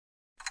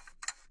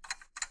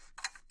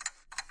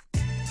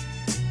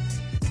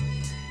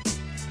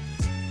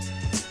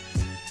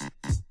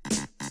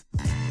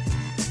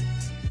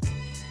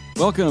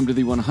Welcome to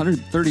the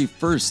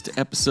 131st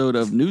episode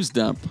of News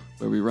Dump,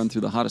 where we run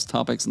through the hottest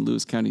topics in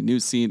Lewis County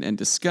news scene and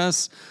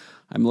discuss.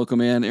 I'm local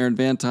man Aaron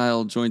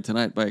VanTuyl, joined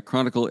tonight by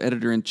Chronicle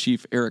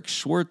Editor-in-Chief Eric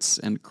Schwartz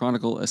and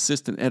Chronicle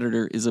Assistant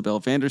Editor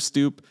Isabel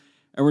Vanderstoop.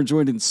 And we're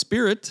joined in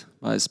spirit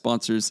by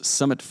sponsors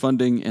Summit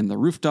Funding and The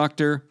Roof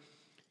Doctor.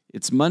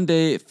 It's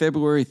Monday,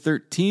 February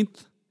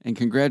 13th, and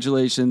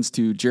congratulations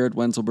to Jared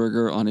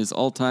Wenzelberger on his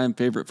all-time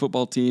favorite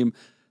football team,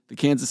 the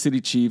Kansas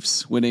City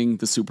Chiefs, winning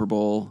the Super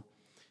Bowl.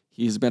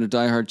 He's been a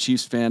diehard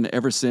Chiefs fan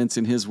ever since,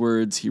 in his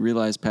words, he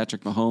realized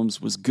Patrick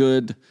Mahomes was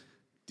good.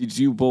 Did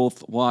you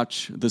both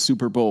watch the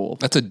Super Bowl?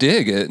 That's a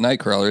dig at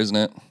Nightcrawler, isn't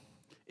it?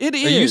 It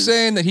is. Are you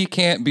saying that he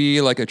can't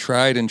be like a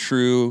tried and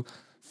true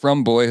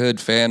from boyhood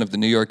fan of the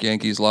New York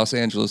Yankees, Los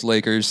Angeles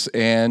Lakers,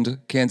 and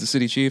Kansas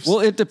City Chiefs? Well,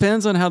 it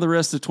depends on how the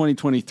rest of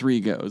 2023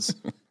 goes.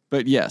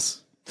 But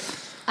yes.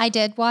 I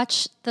did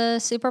watch the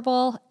Super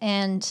Bowl,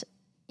 and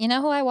you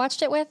know who I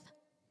watched it with?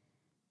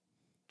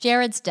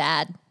 Jared's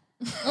dad.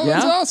 Oh, yeah?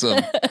 That's awesome.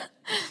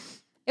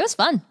 It was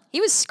fun. He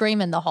was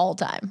screaming the whole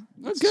time.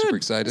 That's good. Super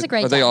excited. It was a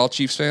great Are they time. all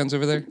Chiefs fans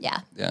over there?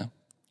 Yeah. Yeah.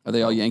 Are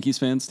they all Yankees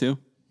fans too?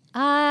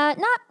 Not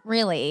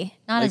really.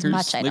 Not Lakers, as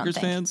much, I Lakers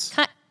don't think. fans?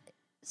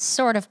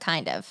 Sort of,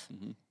 kind of.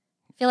 Mm-hmm.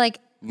 I feel like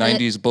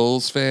 90s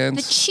Bulls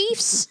fans? The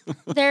Chiefs,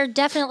 they're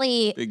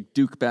definitely... Big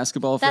Duke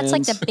basketball fans?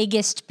 That's like the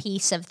biggest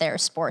piece of their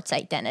sports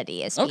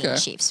identity is being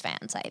Chiefs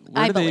fans, I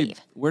believe.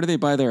 Where do they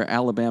buy their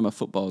Alabama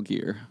football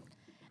gear?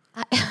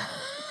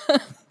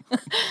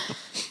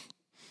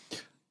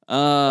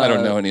 I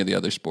don't know any of the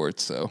other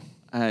sports, so.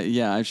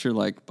 Yeah, I'm sure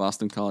like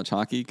Boston College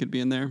hockey could be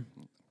in there.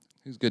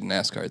 Who's good in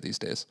NASCAR these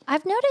days?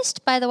 I've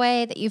noticed, by the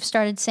way, that you've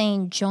started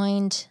saying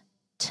joined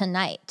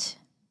tonight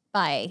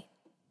by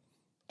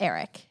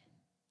Eric.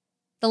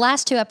 The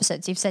last two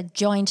episodes, you've said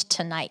joined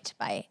tonight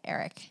by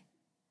Eric.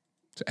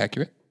 Is it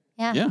accurate?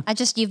 Yeah.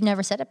 You've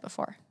never said it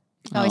before.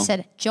 You always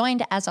said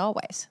joined as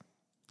always.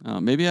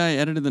 Maybe I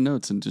edited the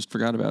notes and just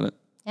forgot about it.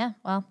 Yeah,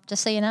 well,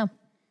 just so you know.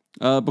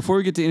 Before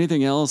we get to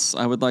anything else,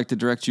 I would like to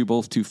direct you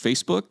both to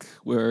Facebook,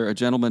 where a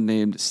gentleman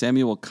named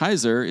Samuel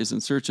Kaiser is in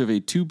search of a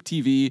tube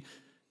TV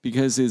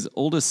because his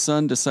oldest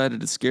son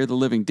decided to scare the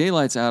living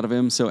daylights out of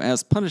him. So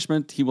as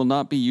punishment, he will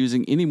not be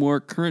using any more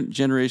current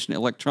generation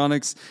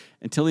electronics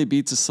until he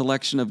beats a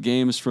selection of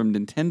games from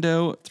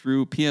Nintendo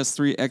through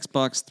PS3,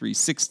 Xbox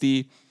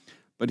 360.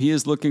 But he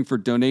is looking for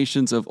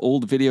donations of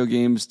old video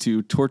games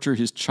to torture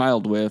his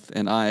child with,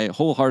 and I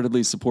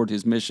wholeheartedly support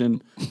his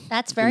mission.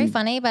 That's very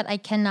funny, but I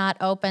cannot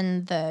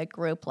open the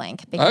group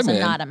link because I'm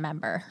not a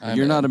member.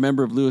 You're not a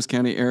member of Lewis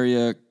County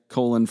area,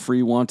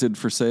 free wanted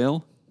for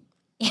sale?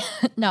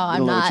 No, I'm I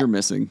don't know not. what you're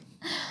missing.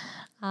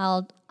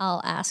 I'll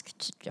ask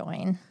to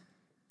join.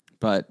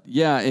 But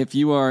yeah, if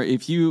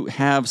you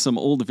have some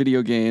old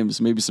video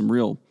games, maybe some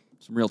real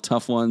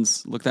tough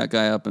ones, look that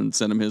guy up and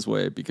send him his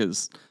way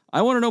because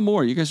I want to know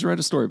more. You guys should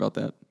write a story about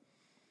that.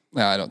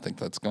 No, I don't think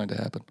that's going to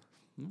happen.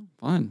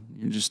 Fine.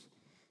 You're just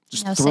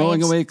No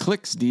throwing saves. away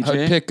clicks, DJ. I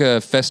would pick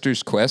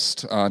Fester's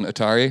Quest on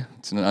Atari.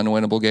 It's an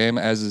unwinnable game,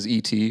 as is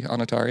E.T. on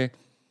Atari.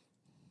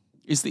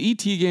 Is the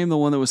E.T. game the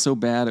one that was so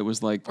bad it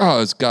was like...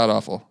 Oh, it's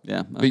god-awful.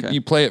 Yeah, okay. But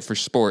you play it for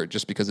sport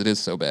just because it is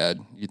so bad.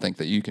 You think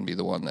that you can be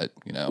the one that,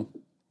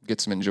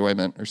 gets some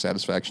enjoyment or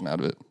satisfaction out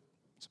of it.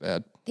 It's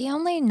bad. The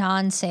only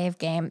non-save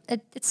game,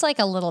 it's like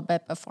a little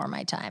bit before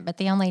my time, but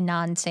the only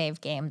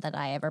non-save game that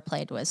I ever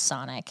played was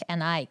Sonic,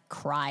 and I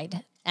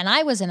cried. And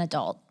I was an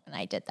adult, and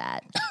I did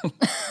that.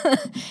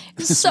 It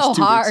was so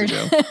hard. Do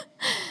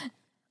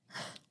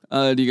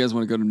you guys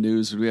want to go to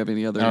news? Or do we have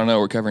any other... I don't know.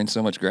 We're covering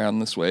so much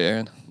ground this way,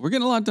 Aaron. We're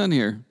getting a lot done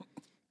here.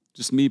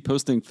 Just me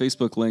posting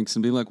Facebook links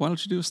and being like, why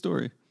don't you do a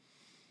story?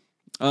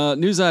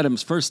 News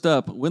items. First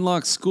up,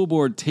 Winlock School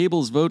Board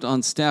tables vote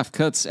on staff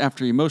cuts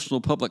after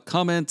emotional public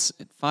comments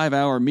at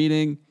 5-hour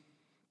meeting.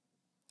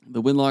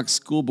 The Winlock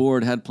School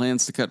Board had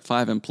plans to cut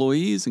 5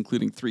 employees,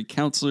 including 3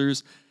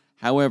 counselors.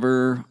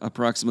 However,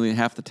 approximately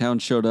half the town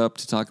showed up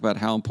to talk about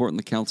how important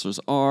the counselors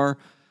are.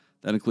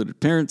 That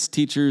included parents,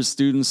 teachers,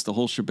 students, the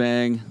whole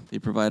shebang. They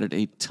provided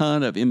a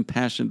ton of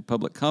impassioned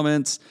public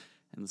comments,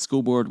 and the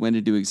school board went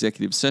into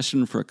executive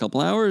session for a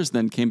couple hours,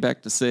 then came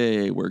back to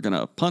say, we're going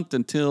to punt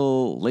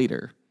until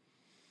later.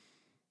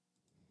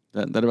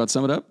 That about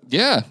sum it up?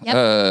 Yeah.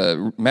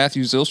 Yep.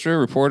 Matthew Zylstra,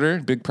 reporter,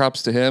 big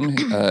props to him.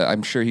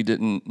 I'm sure he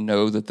didn't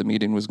know that the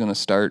meeting was going to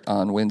start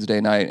on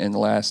Wednesday night and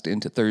last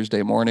into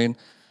Thursday morning.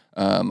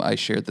 I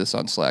shared this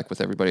on Slack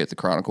with everybody at the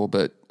Chronicle,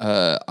 but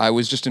I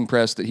was just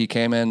impressed that he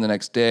came in the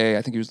next day.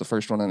 I think he was the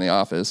first one in the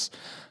office.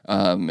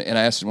 And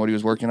I asked him what he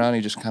was working on.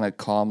 He just kind of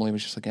calmly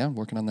was just like, yeah, I'm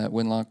working on that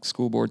Winlock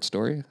School Board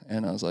story.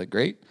 And I was like,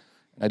 great.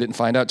 I didn't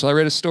find out till I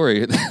read his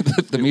story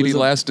that the meeting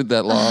lasted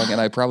that long, and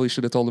I probably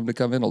should have told him to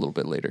come in a little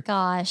bit later.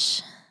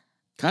 Gosh.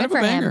 Kind of a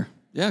banger.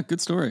 Yeah,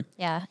 good story.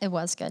 Yeah, it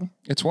was good.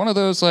 It's one of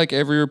those, like,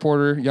 every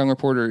reporter, young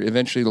reporter,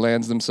 eventually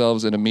lands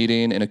themselves in a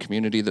meeting in a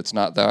community that's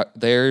not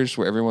theirs,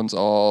 where everyone's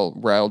all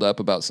riled up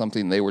about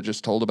something they were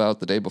just told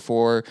about the day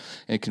before.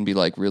 And it can be,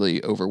 like,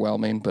 really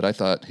overwhelming. But I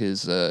thought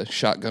his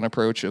shotgun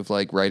approach of,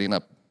 like, writing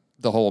up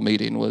the whole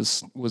meeting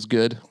was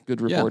good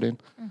reporting.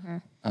 Yeah.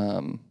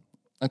 Mm-hmm.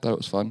 I thought it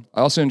was fun.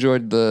 I also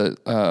enjoyed the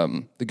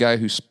guy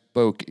who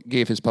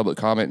gave his public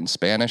comment in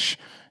Spanish,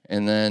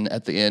 and then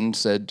at the end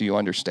said, "Do you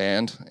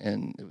understand?"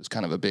 And it was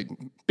kind of a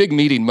big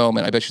meeting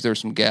moment. I bet you there were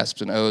some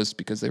gasps and ohs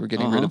because they were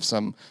getting rid of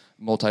some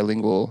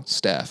multilingual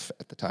staff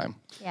at the time.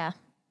 Yeah.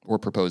 Or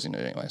proposing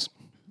it anyways.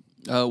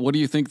 What do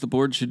you think the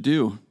board should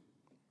do?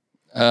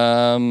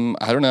 I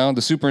don't know.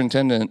 The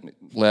superintendent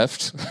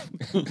left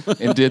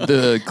and did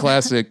the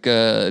classic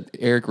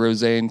Eric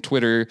Rosane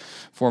Twitter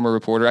former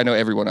reporter. I know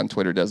everyone on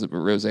Twitter does it, but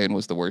Rosane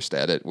was the worst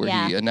at it,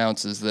 where he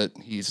announces that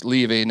he's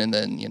leaving and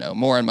then,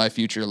 more on my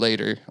future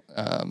later.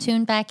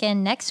 Tune back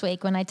in next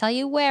week when I tell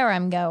you where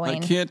I'm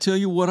going. I can't tell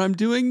you what I'm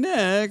doing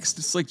next.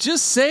 It's like,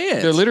 just say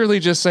it. They're literally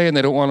just saying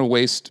they don't want to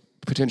waste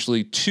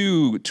potentially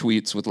 2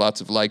 tweets with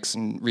lots of likes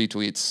and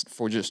retweets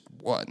for just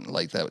one.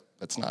 Like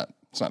it's not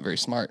very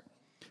smart.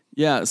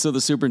 Yeah, so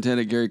the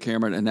superintendent, Gary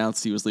Cameron,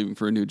 announced he was leaving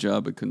for a new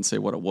job, but couldn't say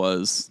what it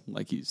was.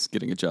 Like he's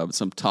getting a job at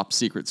some top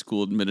secret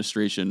school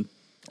administration.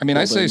 I mean,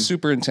 I say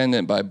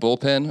superintendent by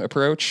bullpen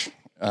approach,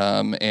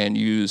 and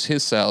use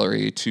his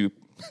salary to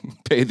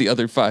pay the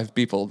other 5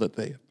 people that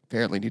they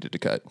apparently needed to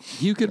cut.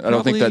 I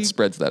don't think that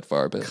spreads that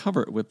far, but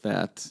cover it with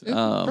that. It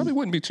probably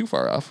wouldn't be too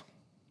far off.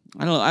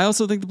 I don't know. I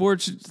also think the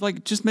board should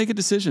just make a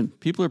decision.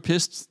 People are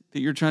pissed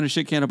that you're trying to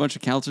shit can a bunch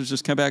of counselors.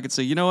 Just come back and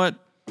say, you know what?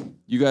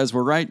 You guys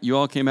were right. You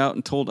all came out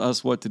and told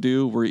us what to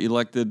do. We're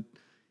elected,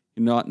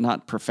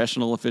 not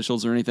professional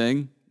officials or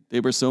anything.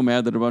 They were so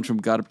mad that a bunch of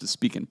them got up to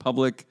speak in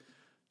public.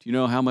 Do you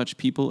know how much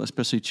people,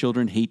 especially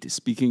children, hate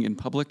speaking in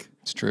public?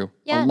 It's true.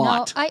 Yeah, a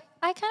lot. No,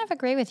 I kind of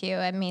agree with you.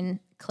 I mean,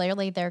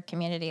 clearly their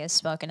community has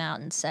spoken out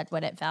and said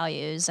what it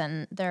values,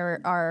 and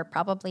there are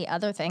probably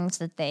other things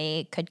that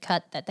they could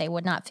cut that they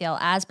would not feel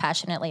as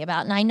passionately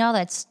about. And I know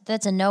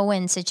that's a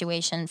no-win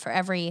situation for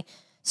every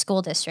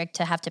school district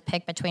to have to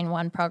pick between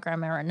one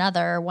program or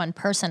another, one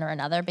person or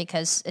another,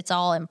 because it's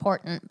all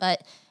important.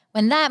 But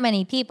when that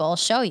many people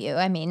show you,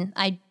 I mean,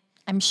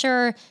 I'm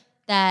sure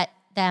that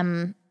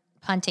them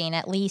punting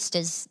at least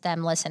is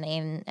them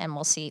listening, and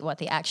we'll see what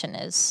the action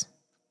is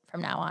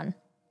from now on.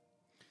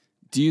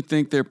 Do you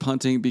think they're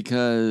punting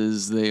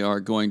because they are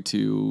going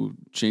to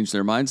change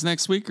their minds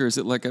next week? Or is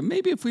it like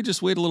maybe if we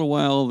just wait a little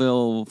while,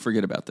 they'll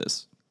forget about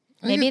this?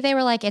 Maybe they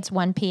were like, it's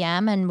 1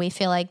 p.m. and we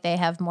feel like they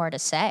have more to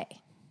say.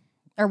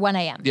 Or 1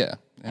 a.m. Yeah.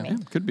 I mean,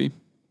 could be.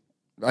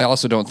 I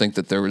also don't think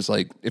that there was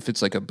if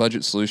it's like a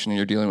budget solution and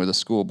you're dealing with a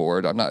school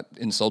board, I'm not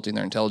insulting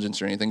their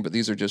intelligence or anything, but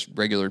these are just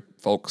regular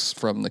folks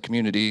from the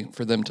community.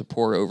 For them to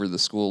pour over the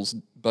school's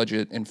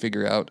budget and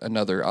figure out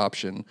another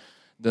option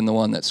than the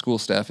one that school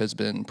staff has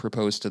been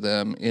proposed to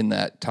them in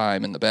that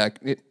time in the back.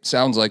 It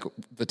sounds like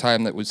the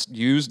time that was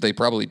used, they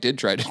probably did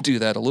try to do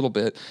that a little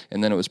bit,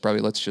 and then it was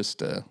probably let's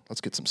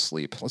get some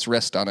sleep. Let's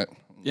rest on it.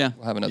 Yeah.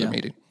 We'll have another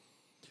meeting.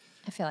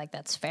 I feel like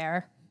that's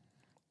fair.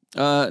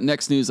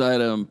 Next news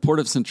item, Port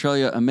of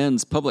Centralia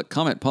amends public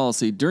comment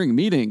policy during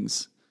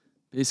meetings.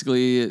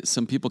 Basically,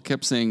 some people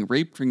kept saying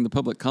rape during the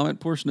public comment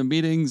portion of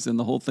meetings, and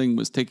the whole thing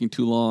was taking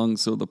too long,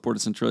 so the Port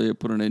of Centralia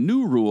put in a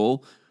new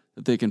rule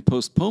that they can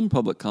postpone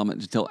public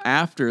comment until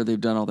after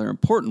they've done all their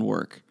important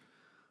work.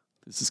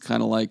 This is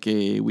kind of like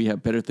a we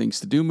have better things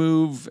to do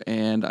move,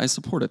 and I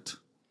support it.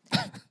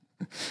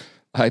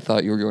 I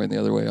thought you were going the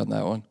other way on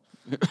that one.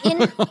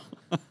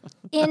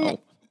 No.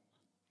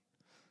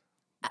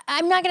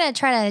 I'm not going to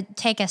try to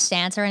take a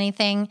stance or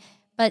anything,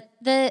 but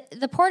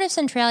the Port of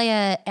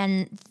Centralia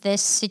and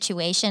this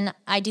situation,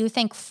 I do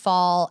think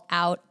fall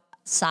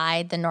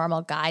outside the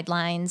normal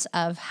guidelines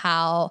of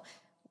how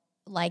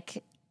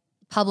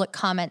public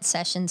comment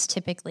sessions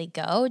typically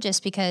go,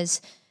 just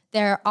because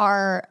there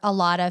are a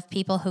lot of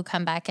people who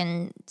come back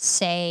and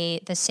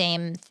say the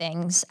same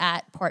things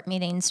at port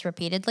meetings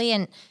repeatedly,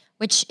 and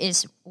which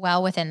is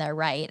well within their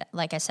right.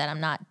 Like I said,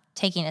 I'm not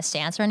taking a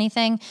stance or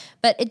anything,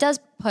 but it does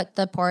put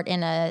the port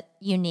in a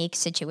unique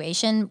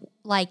situation.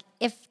 Like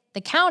if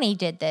the county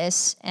did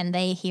this and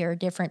they hear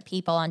different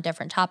people on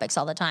different topics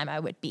all the time, I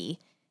would be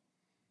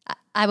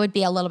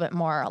a little bit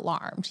more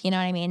alarmed. You know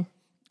what I mean?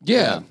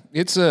 Yeah,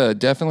 it's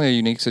definitely a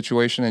unique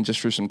situation. And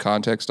just for some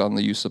context on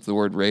the use of the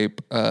word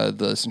rape,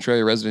 the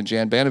Centralia resident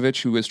Jan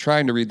Banovich, who was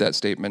trying to read that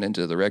statement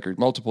into the record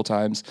multiple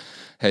times,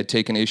 had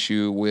taken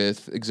issue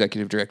with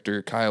Executive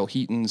Director Kyle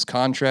Heaton's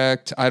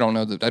contract. I don't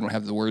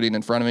have the wording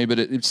in front of me, but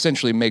it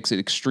essentially makes it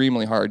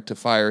extremely hard to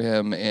fire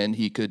him, and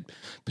he could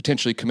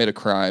potentially commit a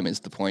crime,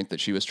 is the point that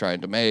she was trying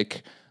to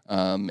make.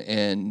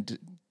 And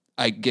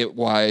I get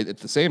why, at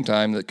the same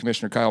time, that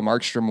Commissioner Kyle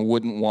Markstrom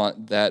wouldn't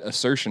want that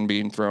assertion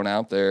being thrown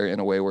out there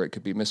in a way where it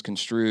could be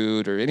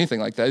misconstrued or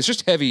anything like that. It's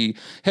just heavy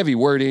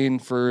wording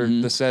for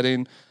the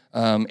setting.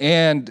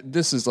 And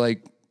this is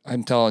like,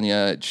 I'm telling you,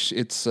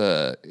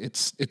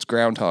 it's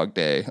Groundhog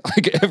Day.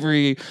 Like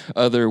every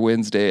other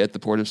Wednesday at the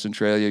Port of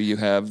Centralia, you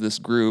have this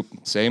group,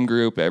 same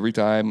group every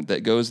time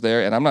that goes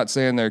there. And I'm not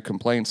saying their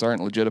complaints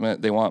aren't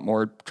legitimate. They want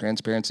more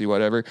transparency,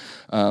 whatever.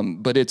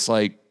 But it's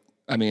like,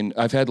 I mean,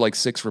 I've had like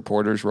 6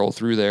 reporters roll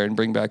through there and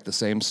bring back the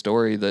same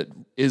story that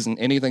isn't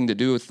anything to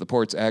do with the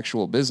port's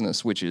actual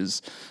business, which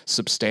is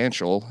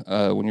substantial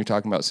when you're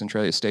talking about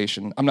Centralia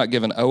Station. I'm not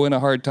giving Owen a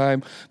hard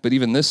time, but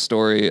even this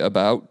story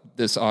about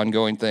this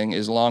ongoing thing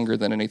is longer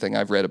than anything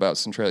I've read about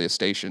Centralia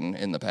Station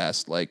in the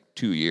past, like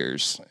 2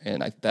 years.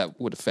 And that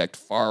would affect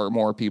far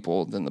more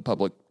people than the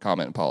public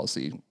comment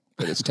policy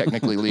that is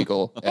technically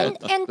legal at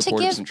the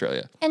Port of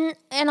Centralia.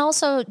 And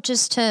also,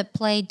 just to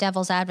play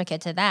devil's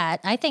advocate to that,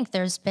 I think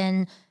there's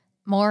been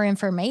more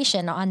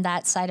information on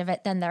that side of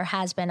it than there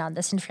has been on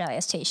the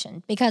Centralia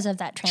Station because of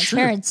that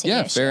transparency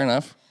issue. Fair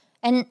enough.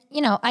 And,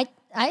 I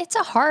it's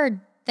a hard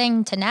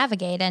thing to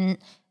navigate, and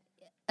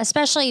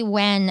especially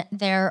when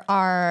there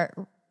are,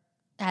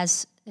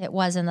 as it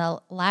was in the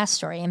last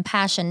story,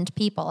 impassioned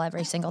people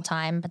every single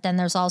time. But then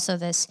there's also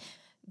this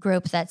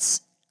group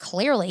that's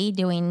clearly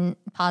doing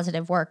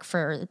positive work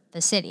for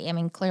the city. I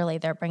mean, clearly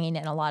they're bringing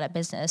in a lot of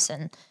business,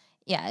 and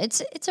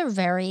it's a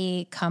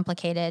very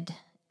complicated.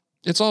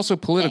 It's also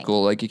political.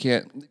 Thing. Like, you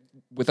can't,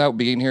 without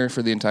being here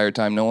for the entire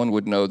time, no one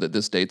would know that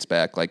this dates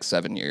back like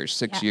 7 years,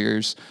 6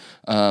 years.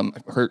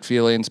 Hurt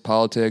feelings,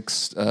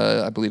 politics.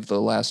 I believe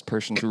the last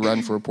person to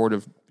run for a Port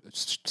of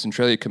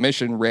Centralia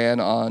commission ran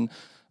on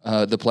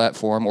the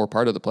platform, or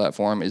part of the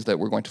platform, is that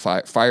we're going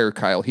to fire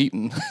Kyle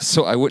Heaton.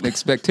 So I wouldn't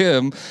expect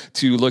him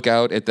to look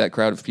out at that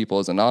crowd of people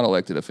as a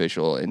non-elected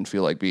official and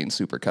feel like being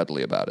super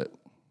cuddly about it.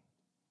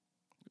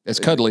 As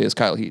cuddly as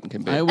Kyle Heaton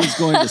can be. I was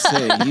going to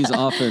say, he's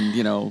often,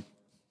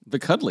 the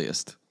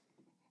cuddliest.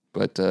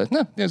 But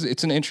no,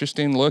 it's an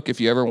interesting look.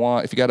 If you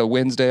got a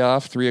Wednesday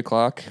off,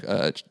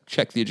 3:00,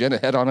 check the agenda,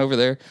 head on over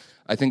there.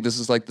 I think this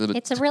is like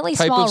it's a really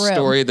type small of room.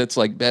 story that's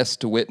like best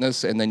to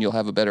witness, and then you'll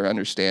have a better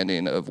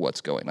understanding of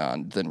what's going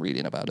on than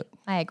reading about it.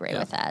 I agree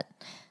with that.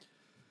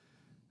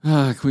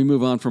 Can we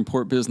move on from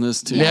port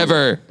business to...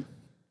 Never.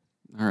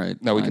 All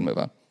right. No, we can move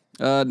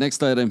on.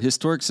 Next item,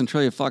 Historic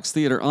Centralia Fox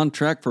Theater on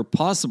track for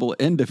possible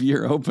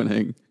end-of-year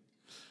opening.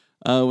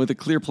 With a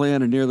clear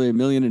plan and nearly $1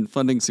 million in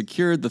funding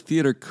secured, the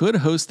theater could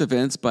host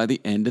events by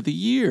the end of the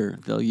year.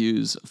 They'll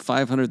use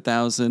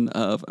 $500,000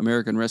 of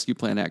American Rescue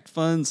Plan Act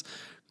funds,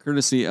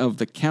 courtesy of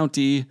the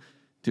county,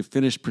 to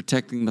finish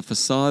protecting the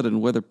facade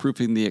and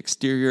weatherproofing the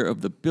exterior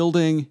of the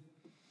building.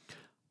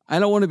 I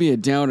don't want to be a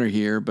downer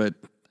here, but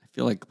I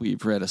feel like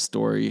we've read a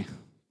story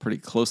pretty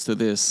close to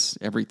this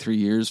every 3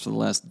 years for the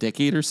last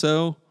decade or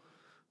so.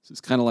 So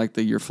it's kind of like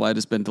your flight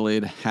has been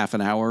delayed half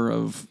an hour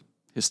of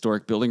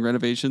historic building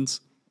renovations.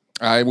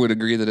 I would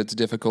agree that it's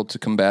difficult to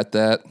combat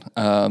that,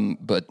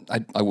 but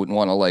I wouldn't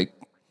want to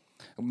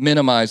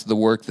minimize the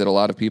work that a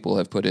lot of people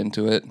have put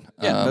into it.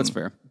 Yeah, that's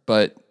fair.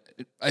 But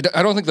I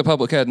don't think the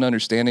public had an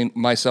understanding,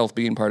 myself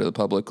being part of the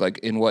public, like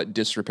in what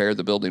disrepair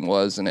the building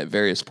was, and at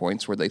various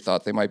points where they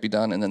thought they might be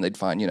done, and then they'd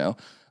find,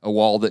 a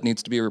wall that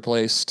needs to be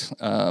replaced,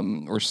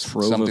 or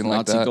something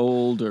like Nazi that.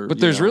 Gold, but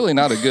there's really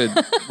not a good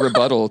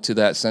rebuttal to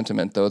that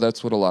sentiment, though.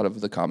 That's what a lot of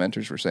the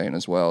commenters were saying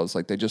as well. It's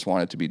like they just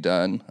want it to be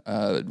done.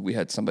 We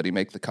had somebody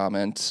make the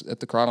comment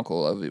at the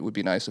Chronicle of, it would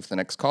be nice if the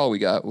next call we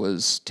got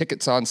was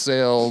tickets on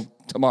sale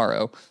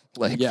tomorrow,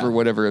 for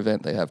whatever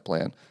event they have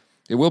planned.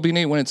 It will be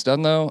neat when it's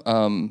done, though.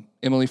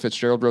 Emily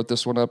Fitzgerald wrote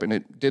this one up, and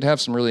it did have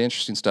some really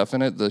interesting stuff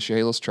in it. The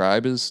Chehalis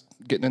tribe is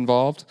getting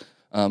involved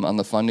on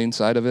the funding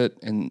side of it,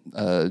 and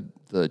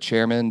the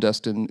chairman,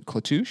 Dustin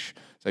Klatouche, is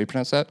that how you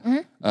pronounce that?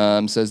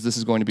 Mm-hmm. Says, this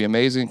is going to be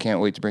amazing. Can't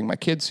wait to bring my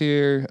kids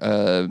here.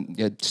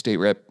 State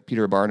Rep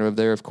Peter Barnum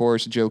there, of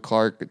course. Joe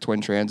Clark at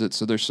Twin Transit.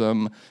 So there's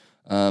some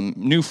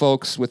new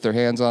folks with their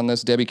hands on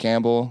this. Debbie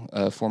Campbell,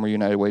 former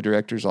United Way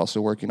director, is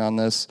also working on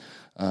this.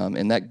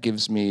 And that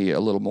gives me a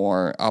little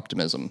more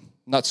optimism.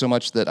 Not so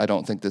much that I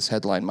don't think this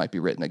headline might be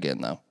written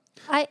again, though.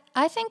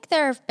 I think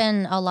there have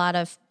been a lot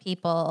of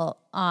people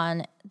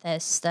on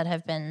this that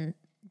have been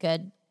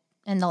good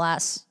in the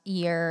last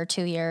year or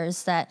 2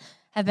 years that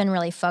have been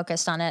really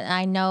focused on it. And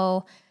I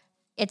know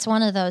it's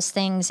one of those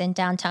things in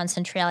downtown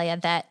Centralia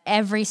that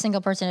every single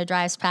person who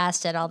drives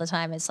past it all the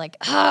time is like,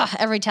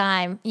 every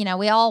time,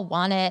 we all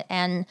want it.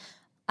 And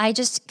I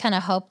just kind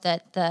of hope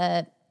that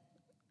that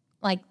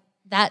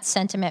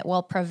sentiment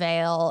will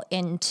prevail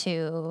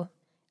into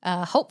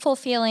a hopeful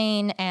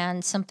feeling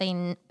and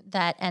something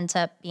that ends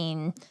up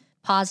being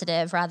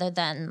positive rather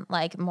than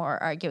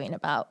more arguing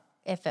about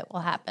if it will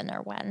happen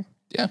or when.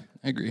 Yeah,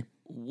 I agree.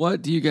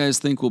 What do you guys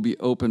think will be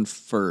open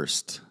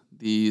first?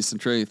 The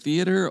Centralia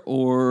Theater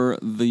or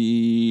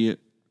the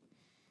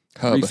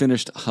hub?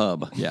 Refinished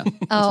hub? Yeah.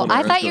 Oh,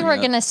 I thought you were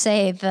going to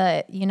say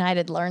the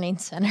United Learning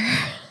Center.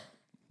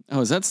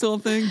 Oh, is that still a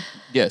thing?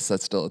 Yes,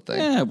 that's still a thing.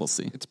 Yeah, we'll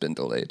see. It's been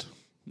delayed.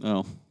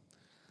 Oh.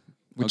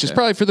 Which is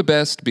probably for the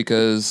best,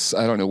 because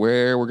I don't know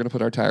where we're going to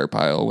put our tire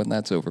pile when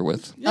that's over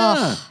with. Yeah.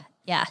 Oh,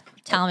 yeah.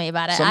 Tell me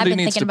about it. Somebody I've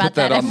been needs thinking to put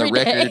about that on the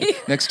every day.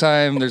 record. Next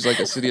time there's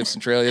a City of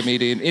Centralia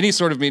meeting, any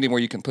sort of meeting where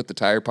you can put the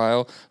tire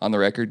pile on the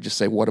record, just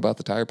say, what about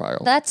the tire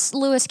pile? That's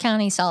Lewis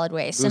County Solid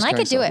Waste, and I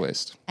could do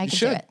it. I could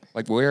do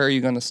it. Where are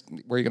you going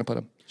to put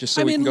them? Just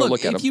so we can go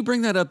look at them. If you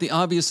bring that up, the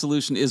obvious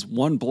solution is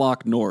 1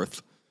 block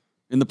north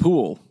in the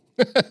pool.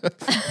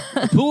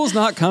 The pool's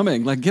not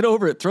coming. Like, get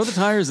over it. Throw the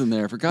tires in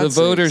there, for God's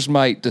The sake. voters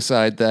might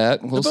decide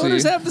that. We'll The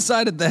voters see. have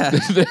decided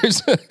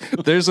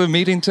that. There's a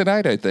meeting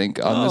tonight, I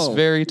think, on this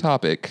very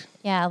topic.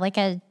 Yeah, like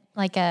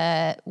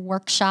a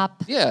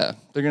workshop. Yeah,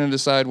 they're going to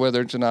decide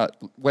whether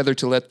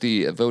to let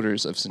the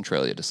voters of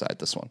Centralia decide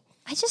this one.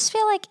 I just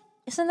feel like,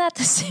 isn't that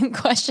the same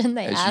question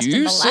they As asked in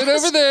you the sit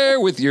last? over there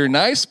with your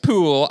nice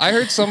pool, I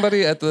heard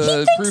somebody at the He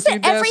thinks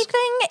proofing that desk.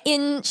 everything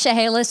in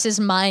Chehalis is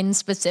mine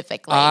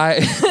specifically.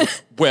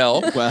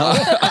 Well, Well,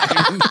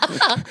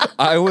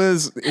 I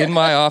was in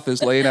my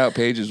office laying out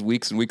pages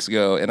weeks and weeks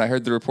ago, and I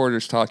heard the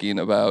reporters talking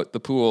about the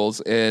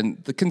pools, and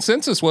the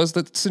consensus was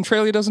that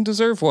Centralia doesn't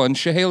deserve one.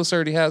 Chehalis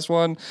already has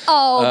one.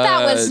 Oh,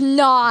 that was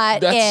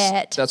not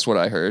it. That's what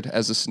I heard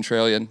as a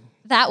Centralian.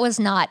 That was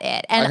not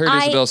it. And I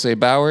heard Isabel say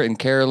Bauer and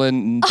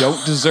Carolyn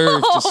don't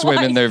deserve to swim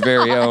in their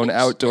very own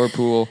outdoor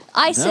pool.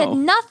 I said No.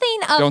 nothing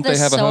of Don't the they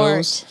have a sort.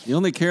 hose? the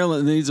only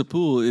Carolyn that needs a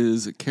pool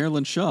is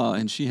Carolyn Shaw,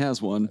 and she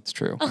has one. It's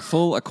true. A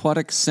full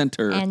aquatic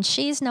center. And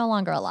she's no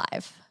longer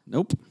alive.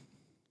 Nope.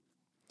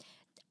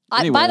 By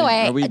Anyway, the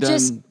way, are we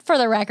just done? for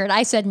the record,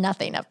 I said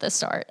nothing of the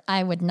sort.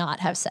 I would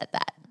not have said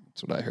that.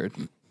 That's what I heard.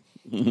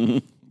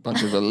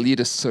 Bunch of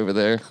elitists over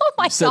there. Oh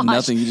my You said gosh.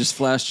 nothing. You just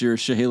flashed your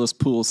Chehalis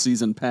Pool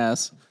season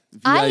pass,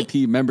 I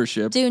VIP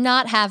membership. Do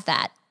not have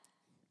that.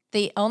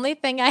 The only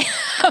thing I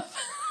have.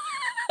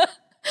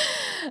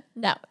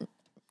 No,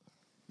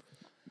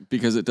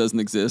 Because it doesn't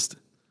exist.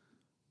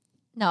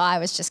 no, I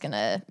was just going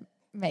to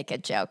make a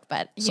joke,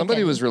 but you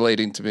Somebody can- was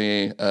relating to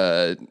me,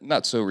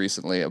 not so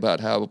recently, about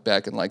how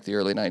back in like the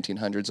early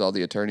 1900s, all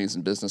the attorneys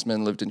and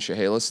businessmen lived in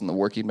Chehalis and the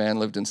working man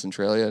lived in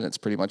Centralia, and it's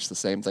pretty much the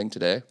same thing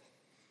today.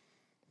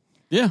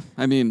 Yeah,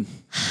 I mean,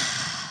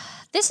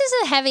 This is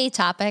a heavy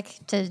topic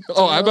to.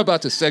 Oh, do. I'm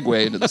about to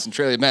segue into the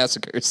Centralia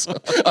massacres. So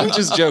I'm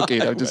just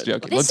joking. I'm just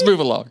joking. Let's is- move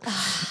along.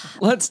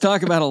 let's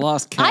talk about a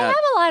lost cat. I have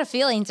a lot of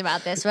feelings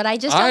about this, but I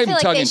just don't I'm feel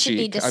like tongue they in should be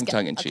cheek. discussed. I'm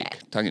tongue in cheek. Okay.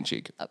 Tongue in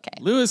cheek. Okay.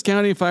 Lewis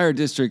County Fire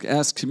District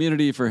asks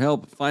community for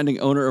help finding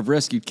owner of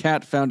rescued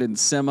cat found in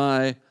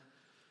semi.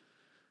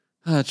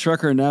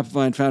 Trucker in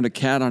Napavine found a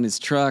cat on his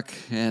truck,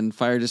 and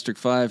Fire District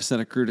 5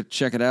 sent a crew to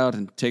check it out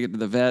and take it to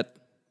the vet.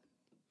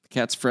 The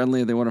cat's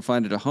friendly, and they want to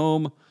find it a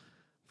home.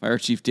 Fire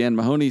Chief Dan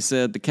Mahoney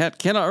said the cat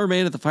cannot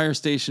remain at the fire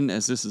station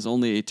as this is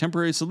only a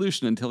temporary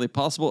solution until a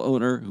possible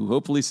owner, who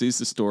hopefully sees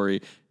the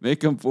story, may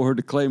come forward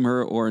to claim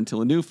her or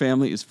until a new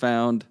family is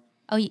found.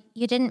 Oh,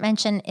 you didn't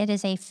mention it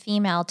is a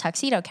female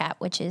tuxedo cat,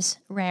 which is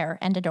rare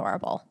and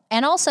adorable.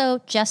 And also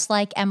just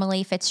like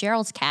Emily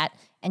Fitzgerald's cat,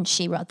 and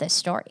she wrote this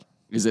story.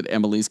 Is it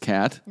Emily's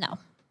cat? No.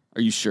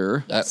 Are you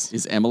sure? Yes.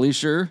 Is Emily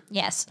sure?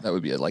 Yes. That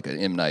would be like an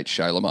M. Night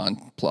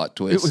Shyamalan plot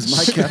twist. It was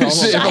my cat all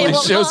along. Emily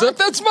Shyamalan. shows up.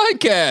 That's my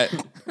cat.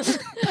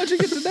 How'd you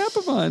get to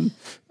Napavine?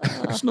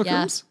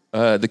 Snookums?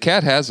 The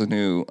cat has a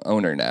new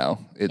owner now,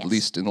 at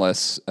least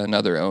unless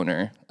another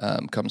owner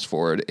comes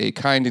forward. A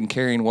kind and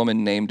caring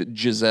woman named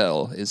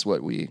Giselle is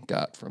what we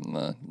got from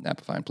the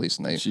Napavine police.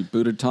 And they, She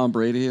booted Tom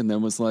Brady and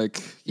then was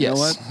like, you know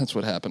what? that's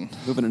what happened.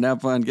 Moving to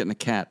Napavine, getting a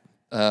cat.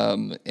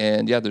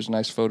 And yeah, there's a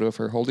nice photo of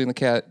her holding the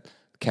cat.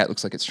 The cat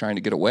looks like it's trying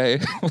to get away.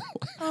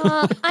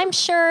 I'm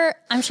sure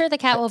the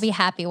cat will be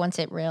happy once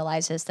it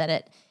realizes that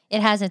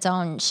it has its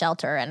own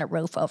shelter and a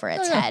roof over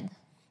its head.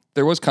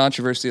 There was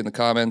controversy in the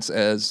comments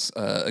as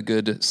a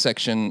good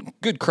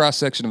cross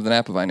section of the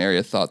Napavine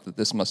area thought that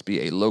this must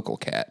be a local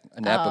cat,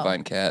 a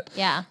Napavine cat.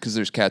 Yeah. Because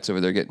there's cats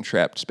over there getting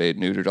trapped, spayed,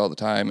 neutered all the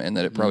time, and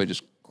that it probably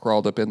just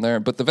crawled up in there.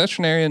 But the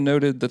veterinarian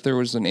noted that there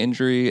was an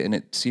injury, and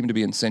it seemed to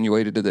be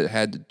insinuated that it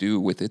had to do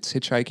with its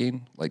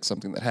hitchhiking, like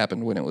something that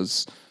happened when it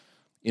was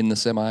in the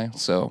semi.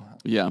 So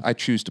Yeah. I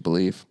choose to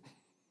believe.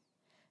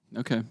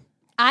 Okay.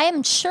 I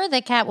am sure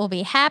the cat will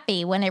be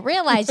happy when it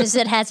realizes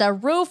it has a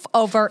roof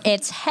over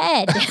its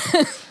head.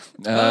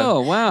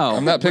 Oh, wow.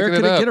 I'm not Where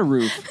picking could it it up. get a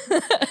roof?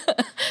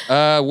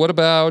 What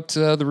about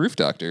the roof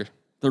doctor?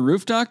 The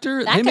roof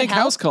doctor? That They could make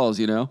help. house calls,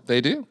 you know.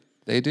 They do.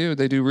 They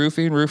do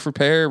roofing, roof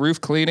repair,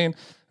 roof cleaning,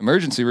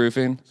 emergency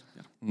roofing.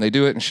 And they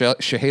do it in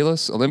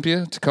Chehalis,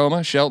 Olympia,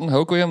 Tacoma, Shelton,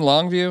 Hoquiam,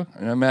 Longview,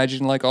 and I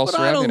imagine like all But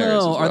I don't surrounding areas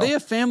as know. well. Are they a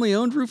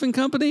family-owned roofing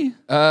company?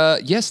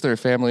 Yes, they're a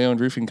family-owned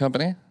roofing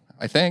company,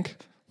 I think.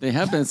 They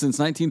have been since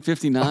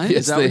 1959? Is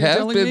Yes, that they what you're have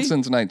telling been me?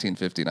 since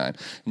 1959.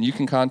 And you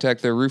can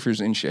contact their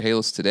roofers in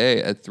Chehalis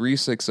today at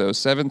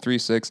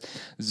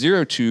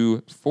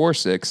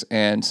 360-736-0246.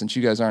 And since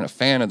you guys aren't a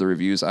fan of the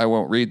reviews, I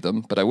won't read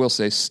them, but I will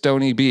say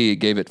Stony B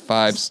gave it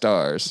 5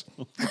 stars.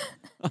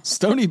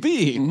 Stony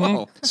B.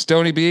 Whoa.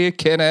 Stony B,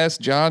 Ken S,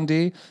 John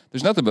D.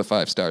 There's nothing but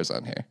 5 stars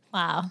on here.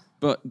 Wow.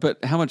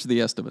 But how much are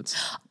the estimates?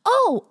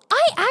 Oh,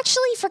 I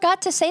actually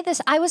forgot to say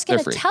this. I was going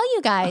They're to free. tell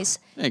you guys.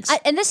 Thanks.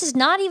 And this is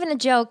not even a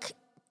joke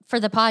for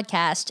the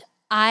podcast.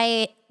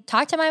 I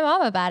talked to my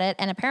mom about it,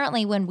 and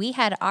apparently when we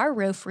had our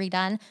roof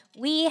redone,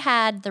 we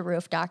had the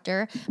roof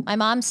doctor. My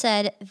mom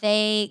said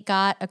they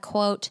got a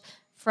quote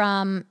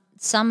from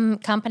some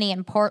company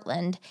in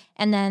Portland,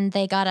 and then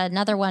they got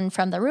another one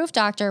from the roof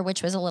doctor,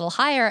 which was a little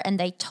higher, and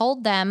they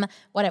told them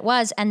what it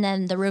was, and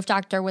then the roof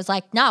doctor was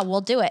like, "No, we'll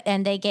do it,"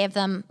 and they gave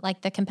them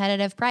like the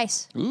competitive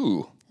price.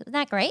 Ooh. Isn't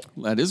that great?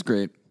 That is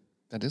great.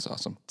 That is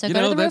awesome. So You go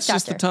to know, the that's Roof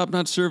just the Doctor.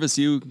 top-notch service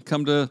you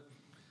come to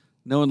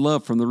know and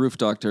love from the Roof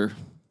Doctor,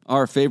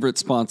 our favorite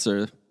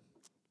sponsor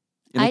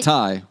in a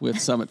tie with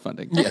Summit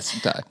funding.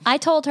 Yes, Ty. I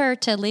told her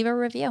to leave a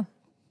review.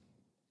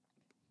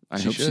 I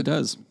hope she should.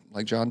 does.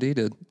 Like John D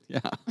did.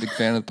 Yeah. Big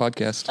fan of the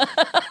podcast.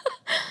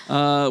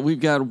 We've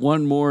got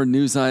one more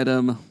news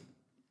item.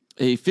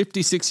 A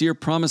 56-year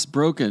promise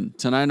broken.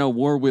 Tenino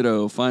war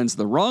widow finds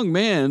the wrong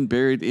man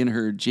buried in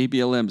her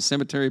JBLM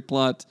cemetery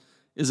plot.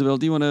 Isabel,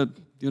 do you want to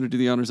do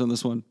the honors on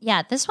this one?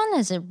 Yeah, this one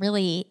is a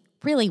really,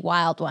 really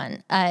wild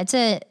one. It's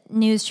a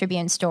News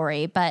Tribune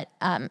story, but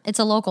it's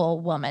a local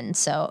woman.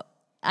 So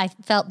I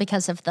felt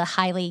because of the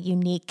highly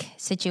unique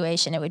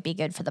situation, it would be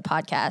good for the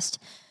podcast.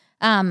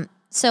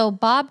 So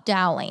Bob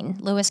Dowling,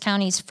 Lewis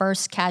County's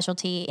first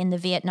casualty in the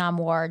Vietnam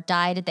War,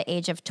 died at the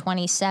age of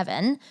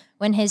 27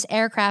 when his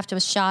aircraft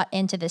was shot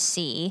into the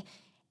sea.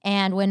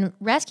 And when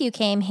rescue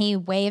came, he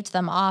waved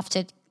them off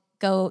to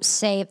go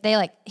save.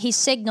 He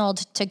signaled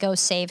to go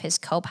save his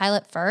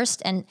co-pilot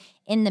first. And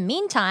in the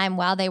meantime,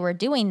 while they were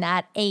doing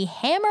that, a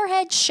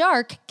hammerhead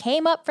shark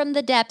came up from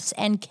the depths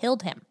and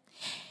killed him.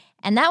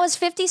 And that was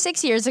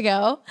 56 years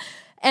ago.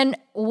 And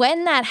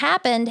when that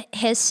happened,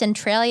 his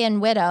Centralian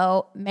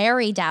widow,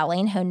 Mary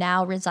Dowling, who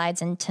now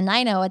resides in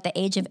Tenino at the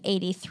age of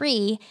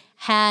 83,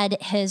 had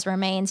his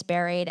remains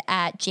buried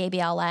at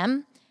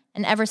JBLM.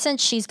 And ever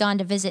since, she's gone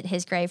to visit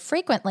his grave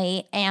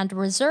frequently and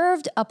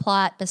reserved a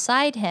plot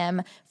beside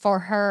him for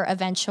her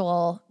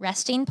eventual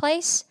resting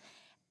place.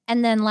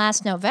 And then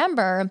last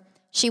November,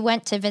 she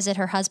went to visit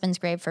her husband's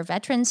grave for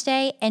Veterans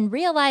Day and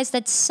realized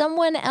that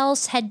someone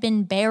else had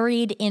been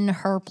buried in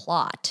her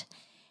plot.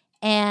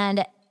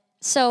 And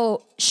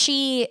so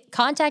she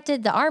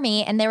contacted the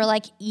Army and they were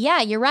like,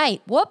 yeah, you're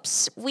right.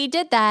 Whoops, we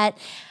did that.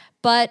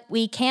 But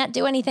we can't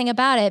do anything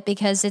about it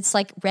because it's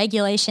like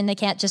regulation. They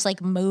can't just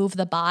like move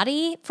the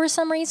body for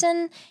some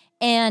reason.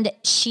 And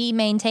she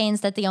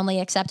maintains that the only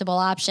acceptable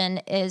option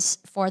is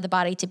for the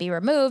body to be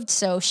removed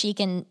so she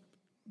can,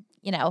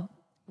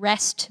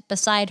 rest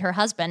beside her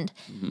husband.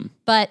 Mm-hmm.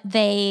 But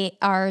they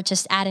are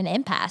just at an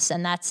impasse.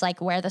 And that's like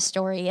where the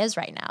story is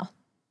right now.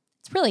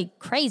 It's really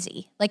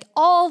crazy, like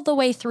all the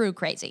way through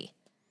crazy.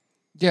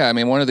 Yeah, I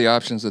mean, one of the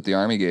options that the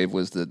Army gave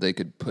was that they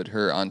could put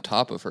her on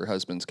top of her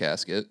husband's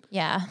casket.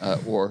 Yeah.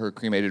 Or her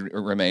cremated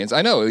remains.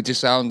 I know, it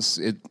just sounds,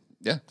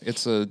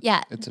 it's a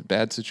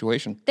bad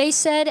situation. They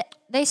said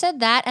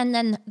that, and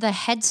then the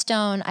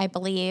headstone, I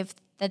believe,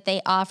 that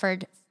they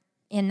offered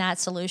in that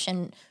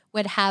solution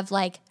would have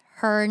like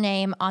her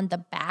name on the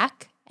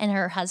back and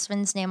her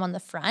husband's name on the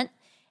front.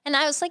 And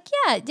I was like,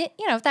 yeah,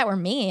 if that were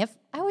me,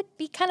 I would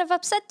be kind of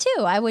upset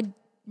too. I would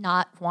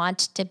not want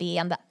to be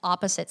on the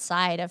opposite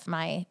side of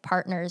my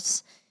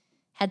partner's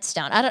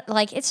headstone.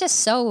 It's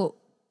just so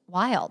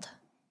wild.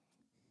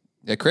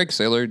 Yeah, Craig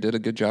Saylor did a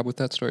good job with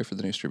that story for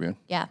the News Tribune.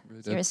 Yeah,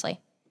 really seriously.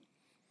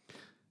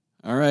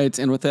 All right,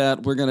 and with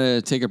that, we're going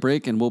to take a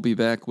break, and we'll be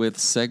back with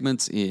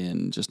segments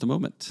in just a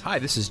moment. Hi,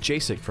 this is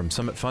Jasek from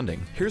Summit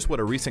Funding. Here's what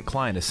a recent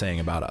client is saying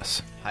about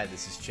us. Hi,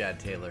 this is Chad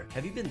Taylor.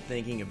 Have you been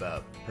thinking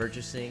about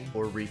purchasing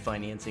or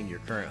refinancing your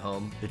current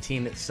home? The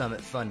team at Summit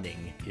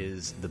Funding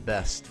is the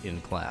best in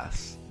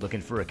class.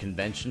 Looking for a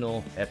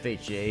conventional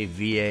FHA,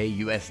 VA,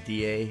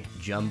 USDA,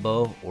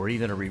 jumbo, or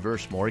even a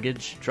reverse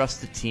mortgage?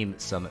 Trust the team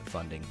at Summit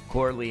Funding.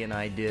 Coralie and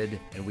I did,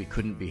 and we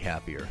couldn't be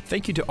happier.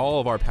 Thank you to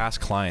all of our past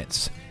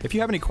clients. If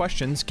you have any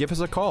questions, give us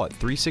a call at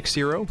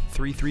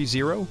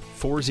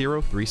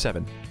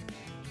 360-330-4037.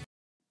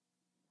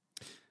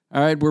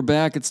 All right, we're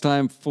back. It's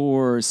time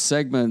for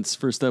segments.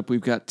 First up,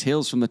 we've got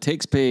Tales from the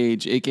Takes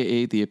page,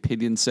 a.k.a. the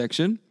opinion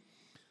section.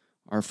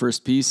 Our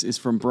first piece is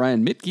from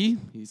Brian Mitke.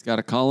 He's got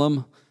a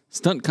column,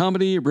 Stunt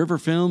Comedy, River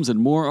Films, and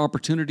More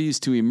Opportunities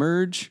to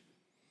Emerge.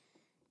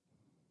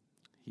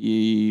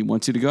 He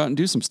wants you to go out and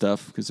do some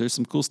stuff because there's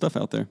some cool stuff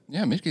out there.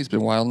 Yeah, Mitke's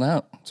been wilding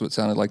out. That's what it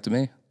sounded like to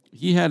me.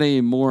 He had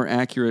a more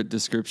accurate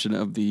description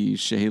of the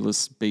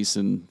Chehalis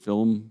Basin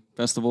Film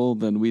Festival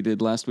than we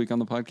did last week on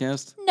the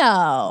podcast.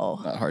 No.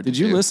 Not hard Did to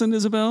you do. listen,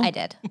 Isabel? I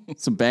did.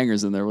 Some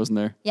bangers in there, wasn't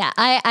there? Yeah,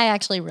 I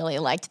actually really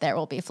liked There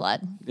Will Be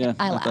Flood. Yeah,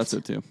 I I laughed. thought so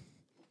too.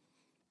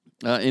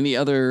 Any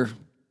other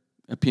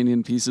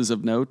opinion pieces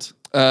of note?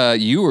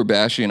 You were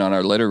bashing on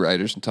our letter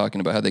writers and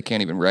talking about how they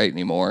can't even write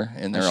anymore,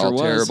 and they're I sure all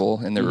was. terrible,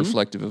 and they're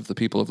reflective of the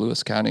people of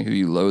Lewis County who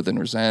you loathe and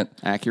resent.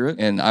 Accurate.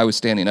 And I was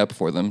standing up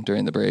for them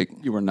during the break.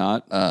 You were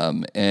not.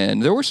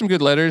 And there were some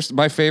good letters.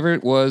 My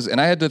favorite was,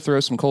 and I had to throw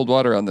some cold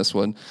water on this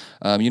one.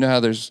 You know how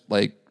there's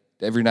like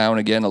every now and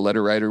again a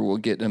letter writer will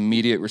get an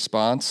immediate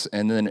response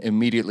and then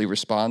immediately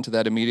respond to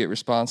that immediate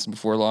response, and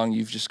before long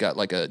you've just got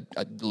like a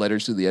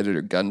letters to the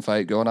editor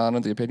gunfight going on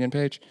the opinion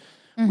page.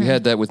 We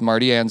had that with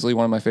Marty Ansley,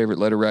 one of my favorite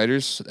letter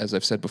writers, as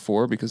I've said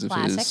before, because of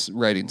his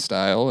writing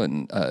style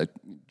and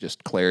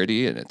just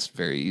clarity, and it's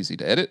very easy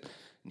to edit.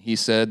 He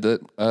said that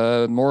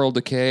moral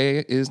decay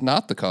is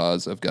not the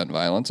cause of gun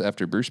violence.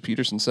 After Bruce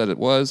Peterson said it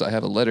was, I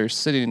have a letter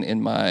sitting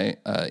in my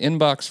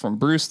inbox from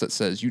Bruce that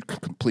says, you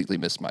completely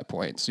missed my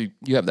point. So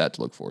you have that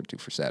to look forward to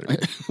for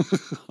Saturday.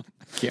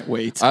 Can't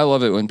wait. I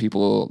love it when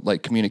people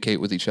like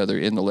communicate with each other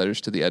in the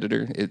letters to the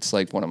editor. It's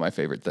like one of my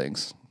favorite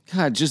things.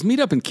 God, just meet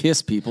up and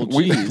kiss people.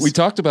 We Jeez.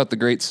 talked about the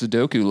great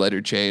Sudoku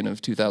letter chain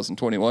of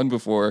 2021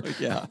 before.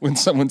 Yeah. When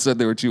someone said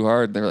they were too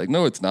hard, they were like,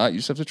 no, it's not. You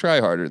just have to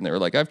try harder. And they were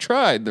like, I've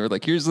tried. They were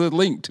like, here's the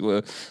link to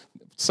a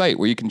site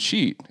where you can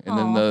cheat. And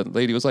then the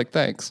lady was like,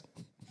 thanks.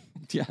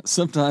 Yeah,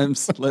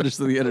 sometimes letters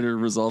to the editor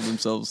resolve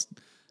themselves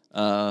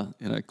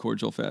in a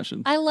cordial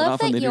fashion. I but love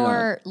often that they do not.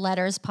 your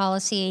letters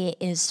policy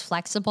is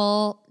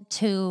flexible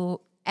to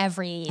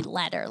every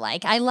letter.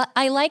 Like I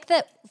like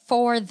that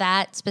for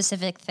that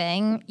specific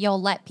thing,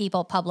 you'll let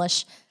people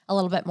publish a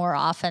little bit more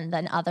often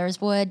than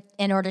others would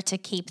in order to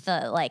keep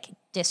the like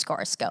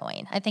discourse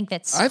going. I think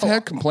that's I've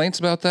had complaints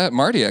about that.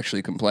 Marty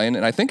actually complained,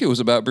 and I think it was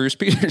about Bruce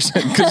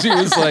Peterson because he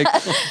was like,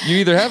 you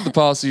either have the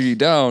policy or you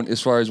don't,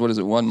 as far as what is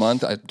it, 1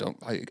 month?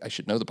 I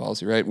should know the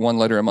policy, right? 1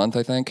 letter a month,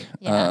 I think.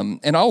 Yeah.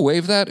 And I'll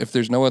waive that if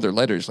there's no other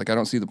letters. Like, I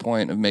don't see the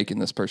point of making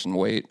this person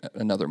wait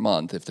another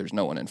month if there's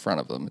no one in front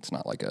of them. It's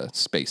not like a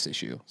space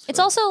issue. So.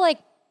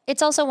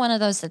 It's also one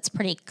of those that's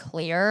pretty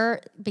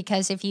clear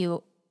because if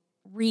you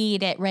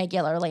read it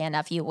regularly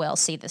enough, you will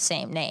see the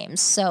same names.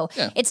 So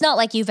it's not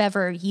like you've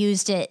ever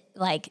used it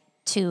like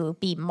to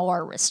be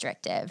more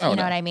restrictive. You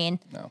know what I mean?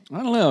 No.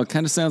 I don't know. It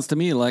kind of sounds to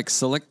me like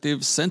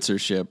selective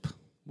censorship.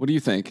 What do you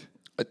think?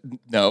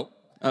 No.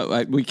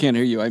 Oh, we can't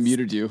hear you. I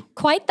muted you.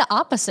 Quite the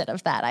opposite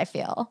of that, I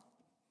feel.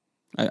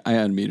 I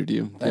unmuted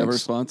you. Do you have a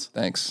response?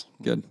 Thanks.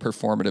 Good.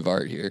 Performative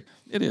art here.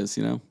 It is,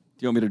 you know.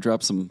 Do you want me to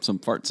drop some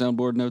fart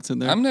soundboard notes in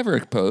there? I'm never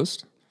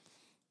opposed.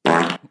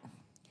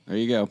 There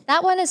you go.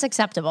 That one is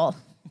acceptable.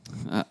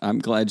 I'm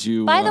glad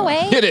you... By the way,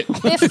 hit it.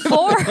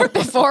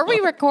 before we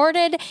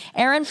recorded,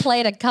 Aaron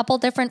played a couple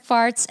different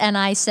farts, and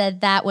I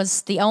said that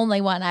was the only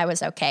one I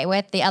was okay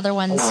with. The other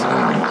ones,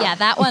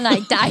 that one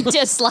I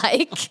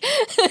dislike.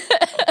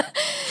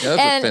 Yeah,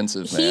 that's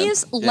offensive, man.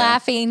 He's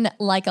laughing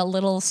like a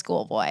little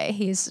schoolboy.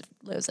 He's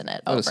losing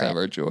it Let us over have it.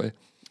 our joy.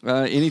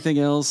 Anything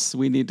else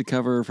we need to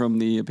cover from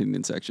the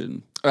opinion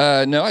section?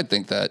 No, I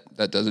think that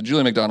does it.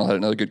 Julie McDonald had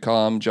another good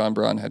column. John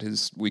Braun had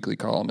his weekly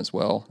column as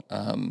well.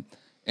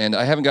 And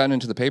I haven't gotten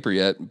into the paper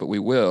yet, but we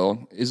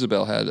will.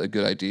 Isabel had a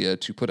good idea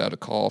to put out a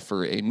call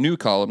for a new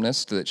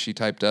columnist that she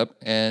typed up.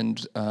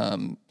 And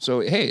so,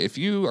 hey, if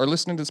you are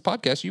listening to this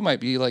podcast, you might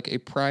be like a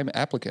prime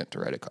applicant to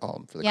write a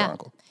column for the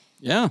Chronicle.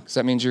 Yeah. Because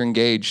that means you're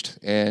engaged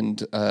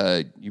and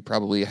you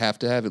probably have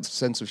to have a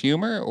sense of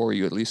humor, or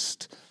you at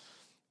least,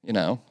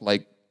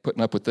 like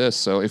putting up with this.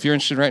 So if you're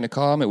interested in writing a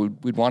column,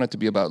 we'd want it to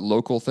be about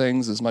local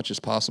things as much as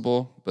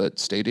possible, but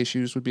state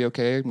issues would be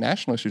okay.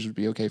 National issues would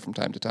be okay from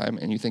time to time.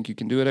 And you think you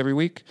can do it every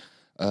week?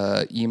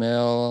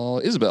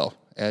 Email Isabel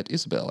at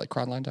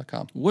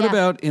isabel@cronline.com. What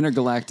about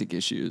intergalactic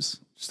issues?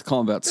 Just a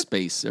column about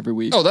space every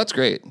week. Oh, that's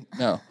great.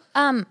 No.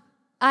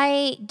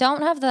 I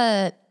don't have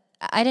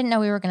I didn't know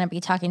we were going to be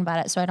talking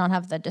about it, so I don't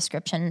have the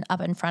description up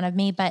in front of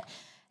me, but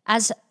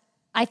as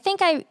I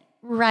think I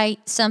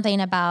write something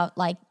about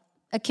like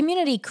a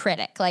community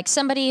critic, like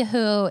somebody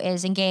who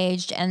is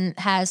engaged and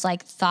has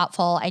like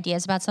thoughtful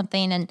ideas about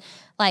something. And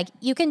like,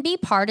 you can be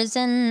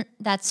partisan,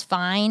 that's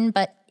fine.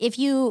 But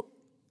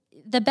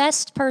the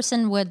best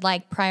person would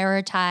like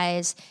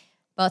prioritize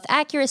both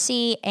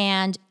accuracy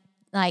and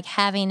like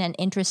having an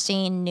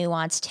interesting,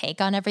 nuanced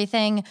take on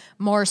everything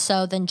more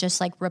so than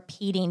just like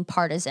repeating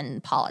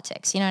partisan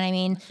politics. You know what I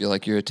mean? I feel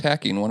like you're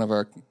attacking one of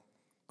our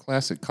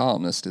classic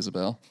columnists,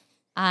 Isabel.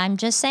 I'm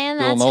just saying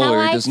Bill that's how Moeller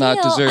I does feel.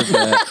 not deserve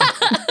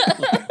that.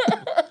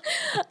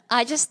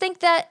 I just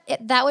think that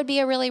that would be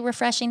a really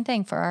refreshing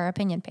thing for our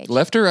opinion page.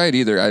 Left or right,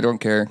 either. I don't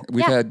care.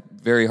 We've Yeah. had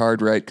very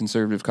hard right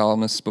conservative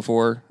columnists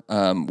before.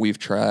 We've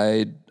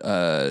tried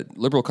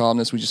liberal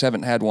columnists. We just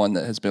haven't had one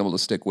that has been able to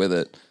stick with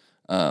it.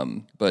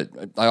 But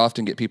I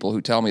often get people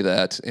who tell me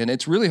that, and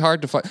it's really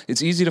hard to find.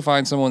 It's easy to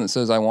find someone that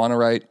says, I want to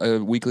write a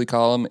weekly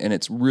column, and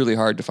it's really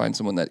hard to find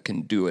someone that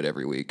can do it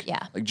every week.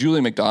 Yeah. Like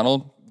Julie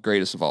McDonald,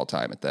 greatest of all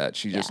time at that.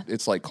 She just,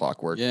 it's like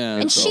clockwork. Yeah.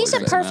 And It's she's a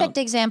always perfect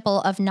example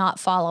of not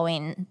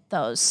following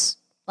those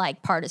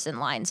like partisan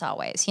lines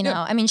always, you know?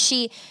 Yeah. I mean,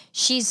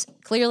 she's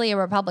clearly a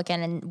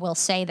Republican and will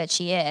say that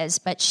she is,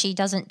 but she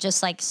doesn't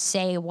just like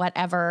say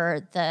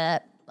whatever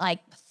the like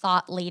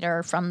thought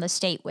leader from the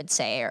state would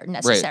say or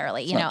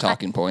necessarily, Right. you know. Not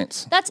talking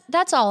points.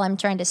 That's all I'm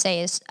trying to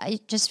say is I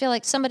just feel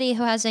like somebody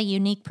who has a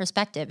unique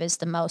perspective is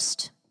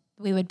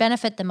we would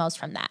benefit the most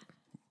from that.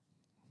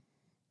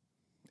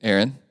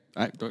 Aaron,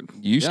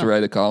 you used to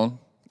write a column.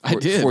 I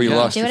did, Before you yeah.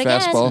 lost Do your it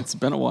again. fastball. It's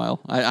been a while.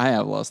 I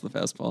have lost the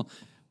fastball.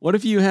 What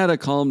if you had a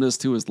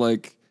columnist who was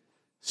like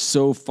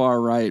so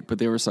far right, but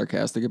they were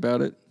sarcastic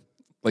about it?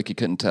 Like you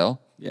couldn't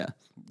tell? Yeah.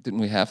 Didn't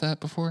we have that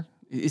before?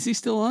 Is he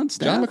still on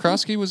staff? John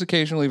McCroskey was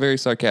occasionally very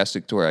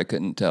sarcastic to where I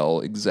couldn't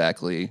tell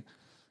exactly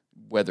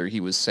whether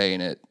he was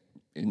saying it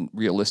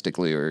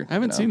realistically or... I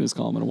haven't seen his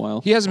column in a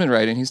while. He hasn't been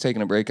writing. He's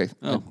taking a break. I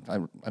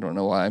don't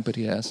know why, but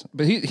he has.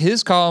 But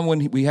his column,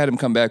 when we had him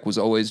come back, was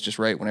always just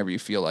right whenever you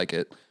feel like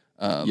it.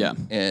 Yeah.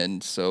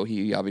 And so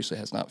he obviously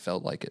has not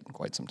felt like it in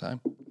quite some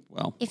time.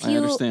 Well, I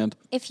understand.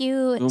 If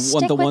you The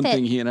stick one with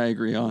thing it, he and I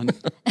agree on.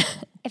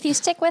 if you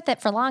stick with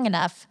it for long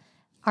enough,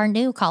 Our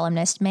new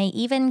columnist may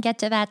even get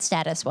to that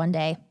status one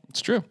day.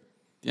 It's true.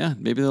 Yeah,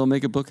 maybe they'll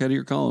make a book out of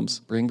your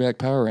columns. Bring back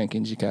power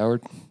rankings, you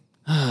coward.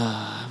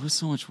 It was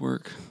so much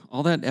work.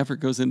 All that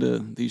effort goes into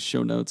these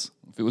show notes.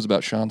 If it was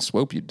about Sean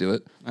Swope, you'd do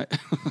it. I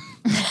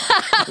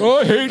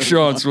hate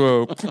Sean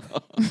Swope.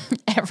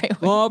 Everyone.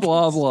 Blah,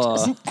 blah,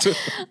 blah.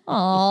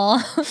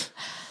 Aw.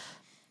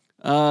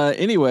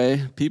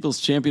 Anyway, People's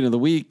Champion of the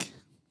Week.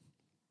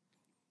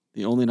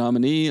 The only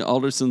nominee,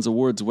 Alderson's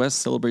Awards West,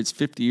 celebrates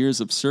 50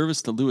 years of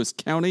service to Lewis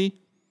County.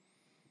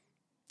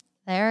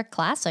 They're a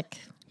classic.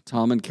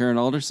 Tom and Karen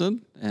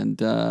Alderson and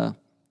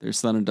their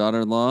son and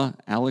daughter-in-law,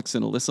 Alex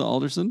and Alyssa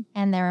Alderson.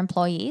 And their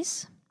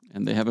employees.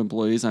 And they have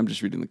employees. I'm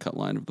just reading the cut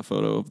line of the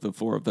photo of the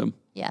four of them.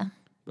 Yeah.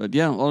 But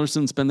yeah,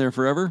 Alderson's been there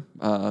forever.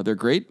 They're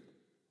great.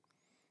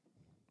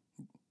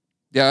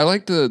 Yeah, I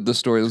like the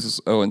story. This is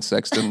Owen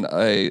Sexton.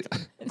 I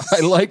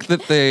like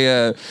that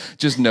they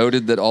just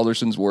noted that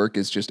Alderson's work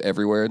is just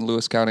everywhere in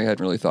Lewis County. I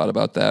hadn't really thought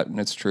about that, and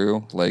it's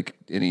true. Like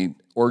any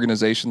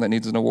organization that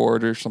needs an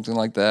award or something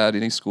like that,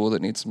 any school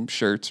that needs some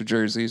shirts or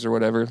jerseys or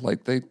whatever,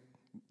 like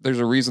there's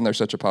a reason they're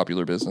such a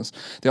popular business.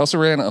 They also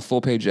ran a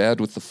full-page ad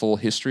with the full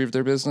history of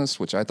their business,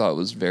 which I thought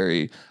was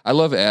I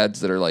love ads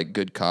that are like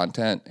good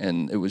content,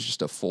 and it was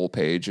just a full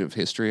page of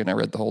history, and I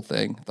read the whole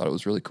thing. I thought it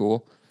was really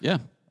cool. Yeah.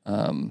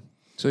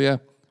 So yeah,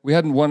 we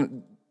hadn't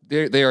won.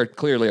 They are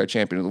clearly our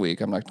champion of the week.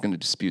 I'm not going to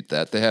dispute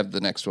that. They have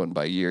the next one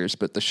by years,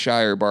 but the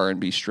Shire Bar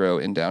and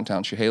Bistro in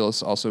downtown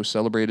Chehalis also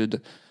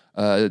celebrated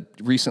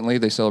recently.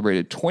 They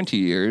celebrated 20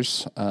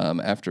 years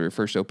after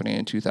first opening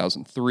in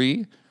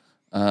 2003.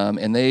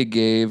 And they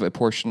gave a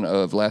portion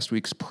of last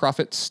week's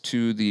profits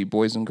to the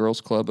Boys and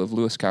Girls Club of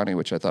Lewis County,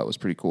 which I thought was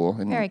pretty cool.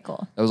 And very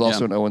cool. That was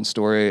also an Owen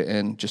story,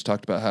 and just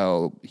talked about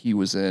how he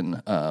was in,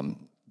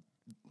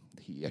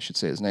 I should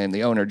say his name,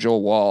 the owner,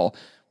 Joel Wall,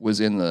 was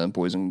in the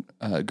Boys and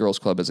Girls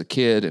Club as a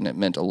kid, and it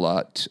meant a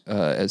lot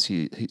as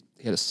he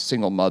had a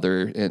single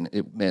mother, and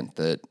it meant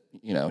that,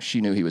 you know, she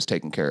knew he was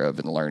taken care of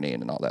and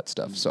learning and all that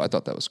stuff. So I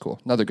thought that was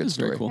cool. Another good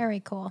story. Very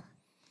cool.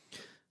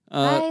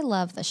 I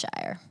love the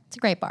Shire. It's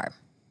a great bar.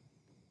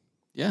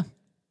 Yeah.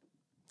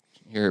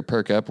 Hear it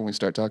perk up when we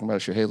start talking about a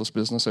Chehalis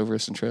business over a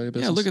Centralia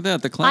business. Yeah, look at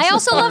that. The class. I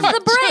also love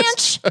the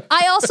branch.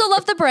 I also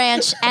love the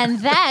branch, and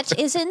that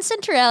is in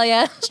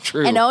Centralia. It's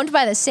true. And owned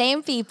by the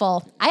same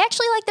people. I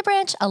actually like the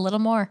branch a little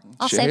more.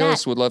 I'll say that.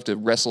 Chehalis would love to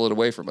wrestle it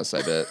away from us,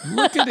 I bet.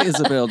 Look at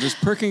Isabel just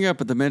perking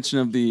up at the mention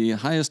of the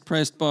highest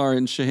priced bar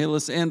in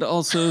Chehalis and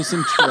also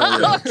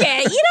Centralia. Okay,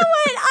 you know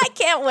what? I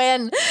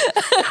can't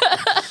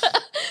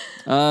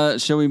win.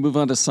 Shall we move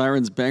on to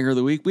Siren's Banger of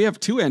the Week? We have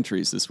 2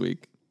 entries this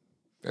week.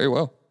 Very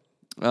well.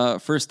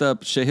 First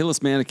up,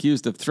 Chehalis man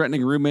accused of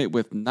threatening roommate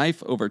with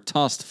knife over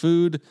tossed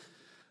food.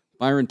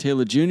 Byron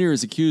Taylor Jr.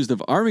 is accused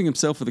of arming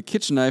himself with a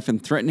kitchen knife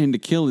and threatening to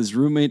kill his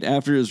roommate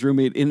after his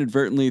roommate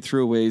inadvertently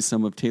threw away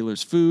some of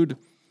Taylor's food.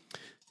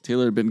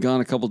 Taylor had been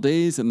gone a couple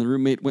days, and the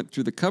roommate went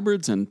through the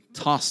cupboards and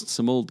tossed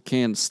some old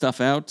canned stuff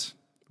out.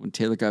 When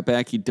Taylor got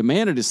back, he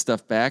demanded his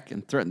stuff back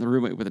and threatened the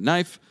roommate with a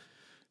knife.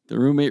 The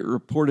roommate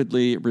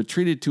reportedly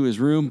retreated to his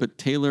room, but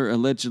Taylor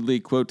allegedly,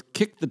 quote,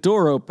 kicked the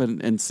door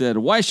open and said,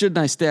 "Why shouldn't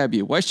I stab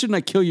you? Why shouldn't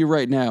I kill you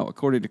right now?"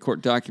 according to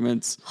court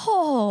documents.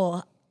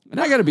 Oh. And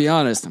I got to be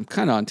honest, I'm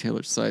kind of on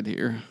Taylor's side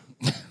here.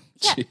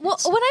 Yeah, well,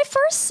 when I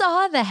first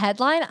saw the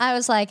headline, I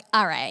was like,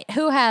 all right,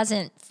 who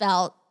hasn't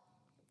felt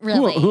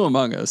really... Who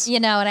among us? You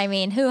know what I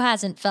mean? Who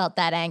hasn't felt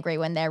that angry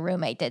when their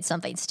roommate did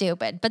something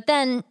stupid? But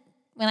then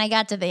when I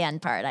got to the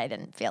end part, I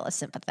didn't feel as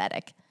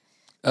sympathetic.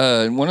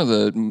 One of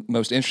the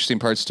most interesting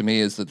parts to me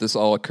is that this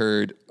all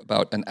occurred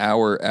about an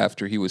hour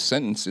after he was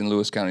sentenced in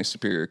Lewis County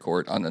Superior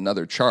Court on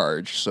another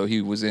charge. So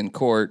he was in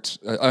court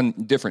on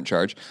different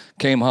charge,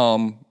 came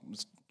home,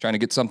 was trying to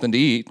get something to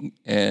eat,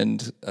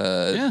 and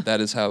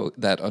that is how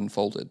that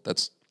unfolded.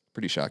 That's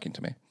pretty shocking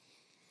to me.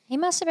 He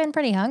must have been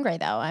pretty hungry,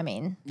 though. I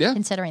mean,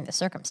 considering the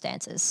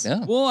circumstances.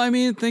 Yeah. Well, I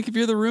mean, think if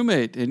you're the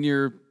roommate and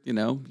your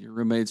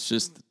roommate's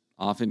just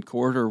off in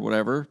court or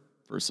whatever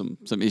for some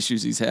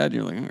issues he's had, and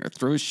you're like, I'm gonna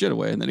throw his shit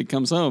away, and then he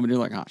comes home and you're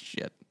like, oh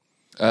shit.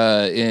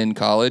 In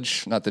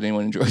college, not that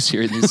anyone enjoys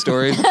hearing these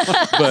stories,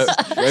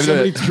 but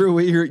Somebody threw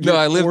away your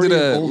I lived in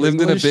a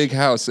English. big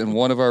house, and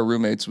one of our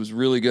roommates was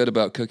really good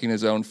about cooking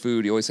his own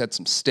food. He always had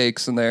some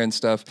steaks in there and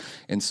stuff,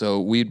 and so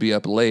we'd be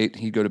up late.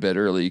 He'd go to bed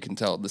early. You can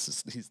tell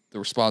he's the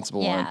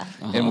responsible one.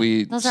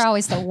 And those are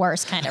always the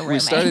worst kind of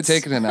roommates. We started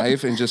taking a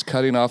knife and just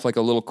cutting off like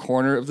a little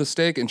corner of the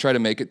steak and try to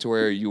make it to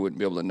where you wouldn't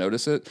be able to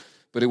notice it.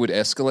 But it would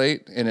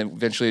escalate, and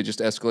eventually it just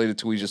escalated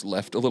to we just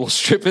left a little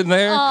strip in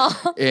there.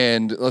 Oh.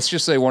 And let's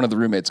just say one of the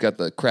roommates got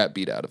the crap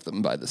beat out of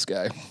them by this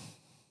guy.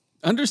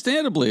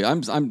 Understandably,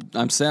 I'm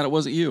sad it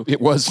wasn't you. It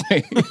was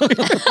me.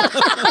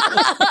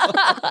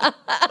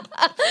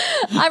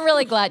 I'm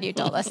really glad you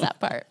told us that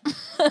part.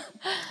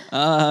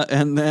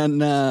 And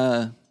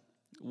then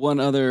one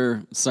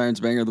other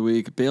Sirens Banger of the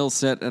Week. Bail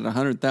set at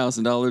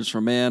 $100,000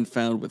 for man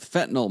found with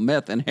fentanyl,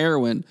 meth, and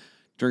heroin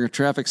during a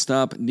traffic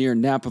stop near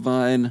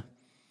Napavine.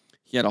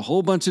 He had a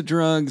whole bunch of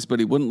drugs, but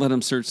he wouldn't let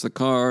him search the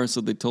car, so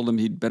they told him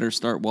he'd better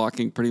start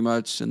walking pretty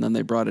much, and then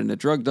they brought in a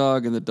drug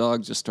dog, and the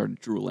dog just started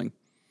drooling.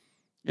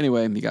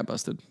 Anyway, he got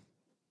busted.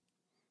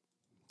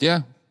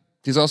 Yeah.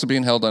 He's also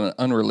being held on an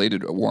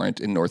unrelated warrant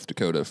in North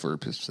Dakota for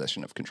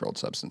possession of controlled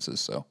substances.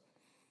 So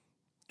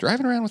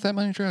driving around with that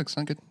many drugs,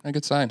 not a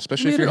good sign,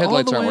 especially if your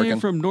headlights aren't working.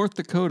 From North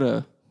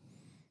Dakota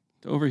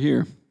to over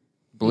here.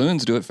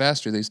 Balloons do it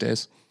faster these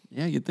days.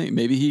 Yeah, you'd think.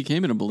 Maybe he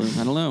came in a balloon.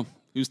 I don't know.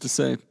 Who's to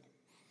say?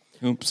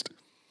 Oops.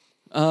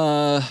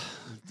 Are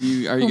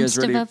you guys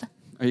ready?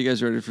 Are you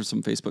guys ready for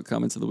some Facebook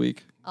comments of the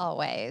week?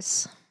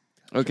 Always.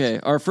 Okay,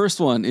 our first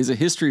one is a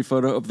history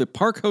photo of the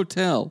Park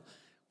Hotel,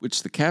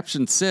 which the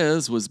caption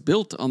says was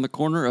built on the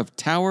corner of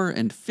Tower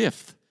and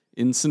 5th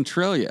in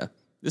Centralia.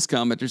 This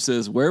commenter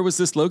says, where was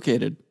this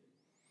located?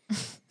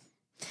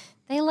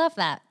 They love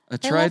that. They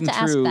tried and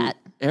true.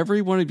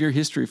 Every one of your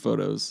history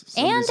photos.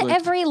 And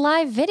every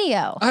live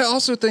video. I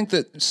also think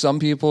that some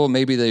people,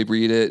 maybe they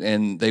read it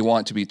and they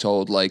want to be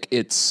told, like,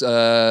 it's,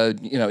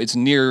 it's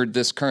near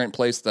this current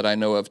place that I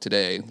know of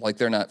today. Like,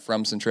 they're not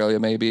from Centralia,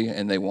 maybe,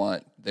 and they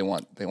want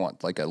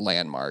like a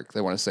landmark.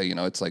 They want to say,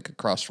 it's like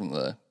across from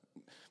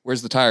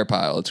where's the tire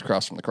pile? It's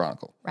across from the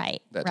Chronicle.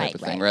 Right. That type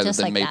of thing, rather just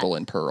than like Maple that.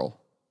 and Pearl.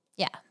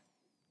 Yeah.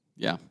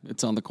 Yeah,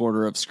 it's on the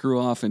corner of Screw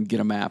Off and Get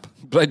a Map.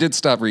 But I did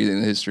stop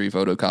reading the history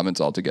photo comments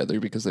altogether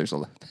because there's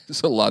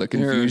a lot of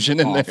confusion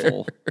in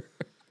there.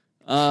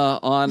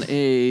 On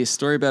a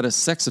story about a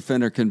sex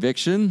offender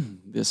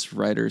conviction, this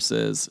writer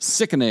says,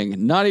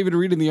 sickening, not even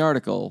reading the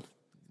article.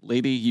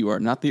 Lady, you are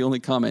not the only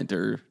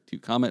commenter to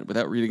comment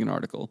without reading an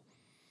article.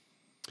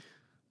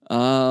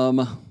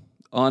 On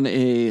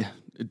a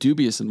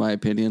dubious, in my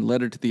opinion,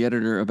 letter to the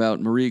editor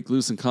about Marie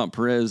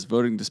Gluesenkamp-Perez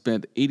voting to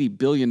spend $80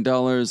 billion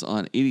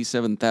on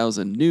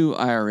 87,000 new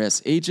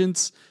IRS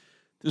agents.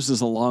 This is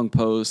a long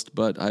post,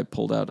 but I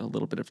pulled out a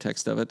little bit of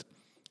text of it.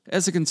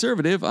 As a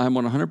conservative, I'm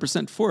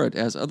 100% for it,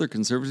 as other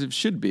conservatives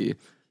should be.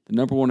 The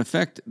number one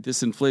effect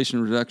this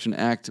Inflation Reduction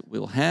Act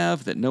will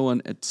have that no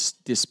one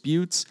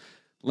disputes.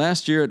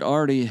 Last year, it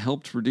already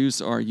helped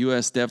reduce our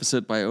U.S.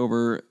 deficit by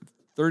over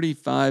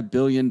 $35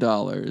 billion.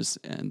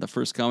 And the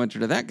first commenter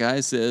to that guy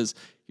says,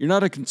 you're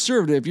not a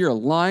conservative, you're a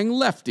lying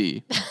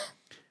lefty.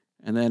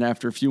 And then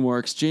after a few more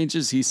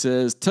exchanges, he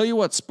says, tell you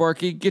what,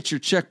 Sparky, get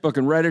your checkbook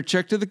and write a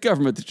check to the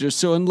government that you're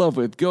so in love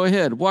with. Go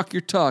ahead, walk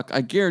your talk.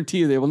 I guarantee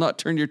you they will not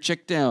turn your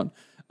check down.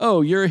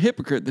 Oh, you're a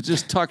hypocrite that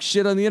just talks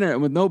shit on the internet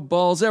with no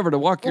balls ever to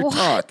walk your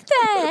talk. What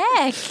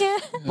the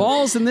heck?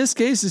 Balls in this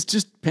case is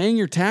just paying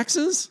your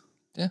taxes?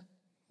 Yeah.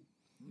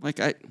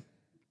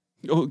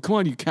 Oh, come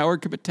on, you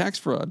coward, commit tax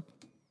fraud.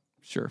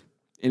 Sure.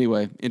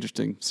 Anyway,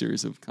 interesting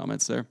series of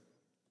comments there.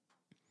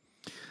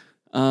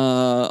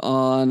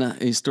 On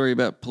a story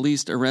about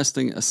police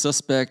arresting a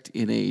suspect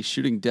in a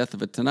shooting death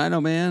of a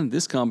Tenino man,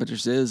 this commenter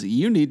says,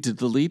 you need to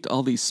delete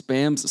all these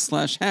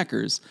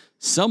spams/hackers.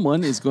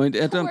 Someone is going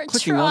to end up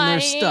clicking on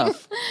their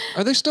stuff.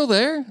 Are they still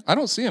there? I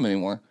don't see them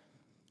anymore.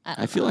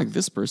 I feel like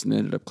this person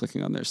ended up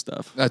clicking on their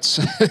stuff. It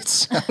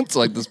sounds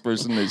like this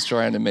person is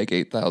trying to make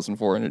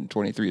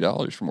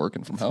 $8,423 from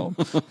working from home.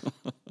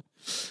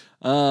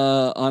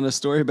 On a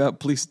story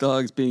about police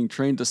dogs being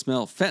trained to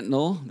smell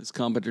fentanyl, this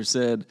commenter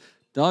said,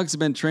 dogs have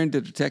been trained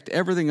to detect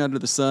everything under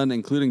the sun,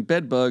 including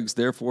bed bugs.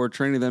 Therefore,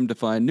 training them to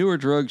find newer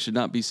drugs should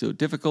not be so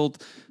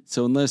difficult.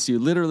 So unless you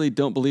literally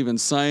don't believe in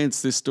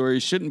science, this story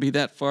shouldn't be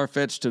that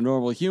far-fetched to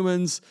normal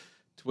humans.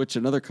 To which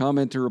another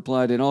commenter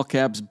replied in all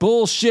caps,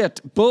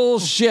 bullshit,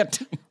 bullshit.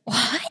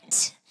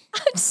 What?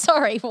 I'm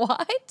sorry,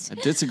 what? A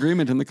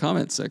disagreement in the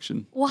comments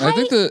section. Why? I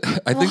think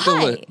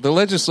the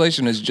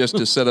legislation is just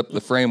to set up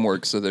the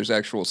framework so there's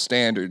actual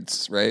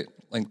standards, right?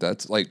 Like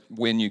that's like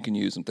when you can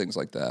use and things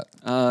like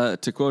that.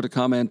 To quote a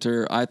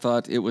commenter, I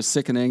thought it was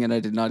sickening and I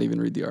did not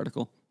even read the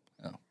article.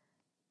 Oh.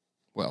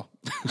 Well.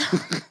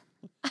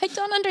 I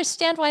don't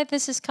understand why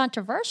this is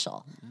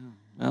controversial.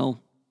 Well,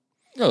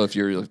 if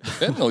you're a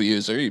fentanyl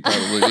user, you'd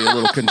probably be a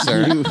little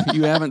concerned.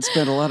 You haven't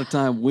spent a lot of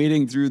time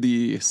wading through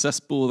the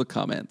cesspool of the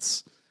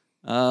comments.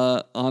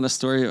 On a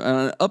story,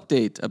 an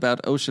update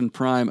about Ocean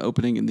Prime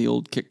opening in the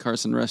old Kit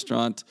Carson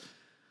restaurant.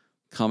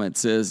 Comment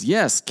says,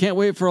 yes, can't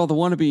wait for all the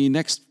wannabe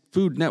next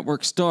Food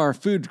Network star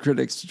food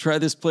critics to try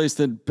this place,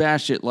 then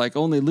bash it like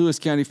only Lewis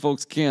County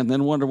folks can,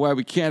 then wonder why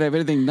we can't have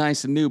anything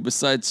nice and new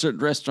besides certain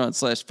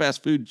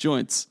restaurants/fast food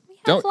joints.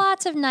 We have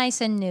lots of nice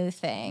and new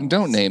things.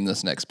 Don't name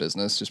this next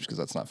business just because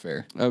that's not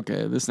fair.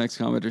 Okay, this next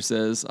commenter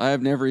says, I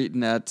have never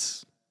eaten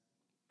at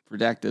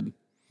redacted.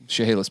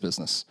 Chehalis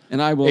business.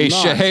 And I will not.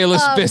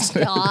 Chehalis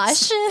business.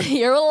 Gosh,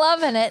 you're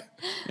loving it.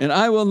 And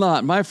I will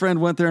not. My friend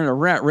went there and a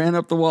rat ran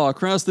up the wall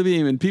across the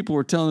beam and people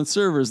were telling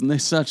servers and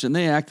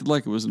they acted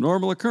like it was a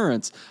normal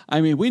occurrence. I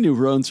mean, we knew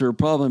rodents were a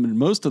problem in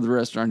most of the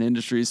restaurant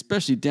industry,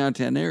 especially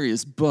downtown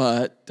areas,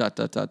 but ...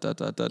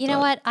 You know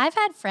what? I've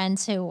had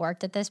friends who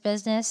worked at this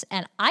business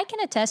and I can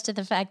attest to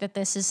the fact that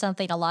this is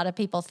something a lot of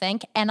people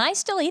think and I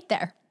still eat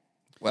there.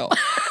 Well...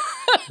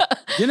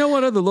 You know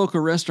what other local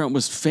restaurant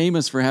was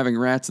famous for having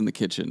rats in the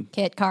kitchen?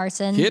 Kit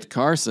Carson. Kit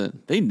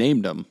Carson. They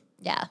named them.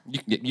 Yeah.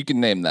 You can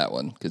name that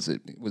one because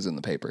it was in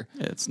the paper.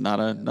 It's not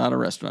a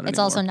restaurant It's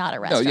anymore. also not a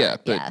restaurant. Oh, yeah,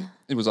 but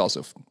it was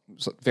also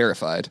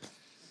verified.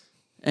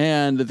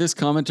 And this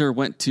commenter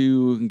went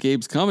to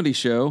Gabe's comedy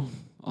show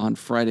on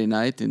Friday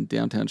night in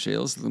downtown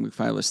Shales, the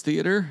McFilas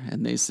Theater,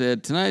 and they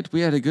said, tonight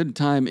we had a good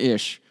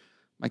time-ish.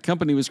 My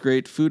company was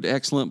great, food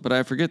excellent, but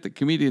I forget that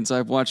comedians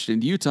I've watched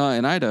in Utah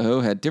and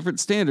Idaho had different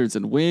standards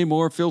and way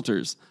more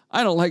filters.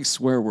 I don't like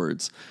swear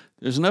words.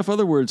 There's enough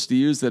other words to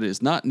use that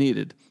is not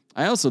needed.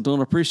 I also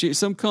don't appreciate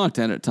some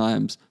content at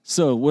times.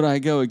 So would I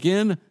go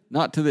again?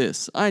 Not to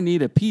this. I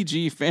need a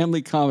PG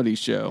family comedy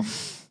show.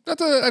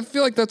 I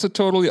feel like that's a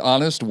totally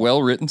honest,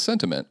 well-written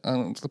sentiment. I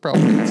don't know what's the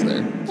problem that's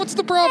there. What's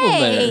the problem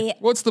there?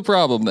 What's the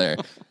problem there?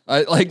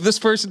 This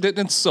person didn't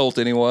insult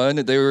anyone.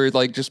 They were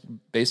like just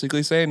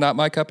basically saying, not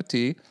my cup of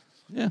tea.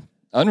 Yeah.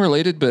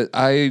 Unrelated, but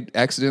I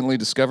accidentally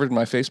discovered in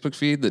my Facebook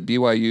feed that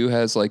BYU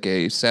has like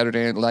a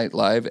Saturday Night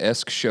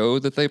Live-esque show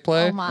that they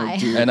play. Oh my.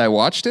 And I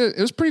watched it.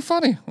 It was pretty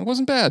funny. It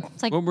wasn't bad.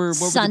 It's like What were the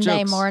Sunday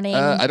jokes? morning.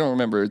 I don't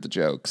remember the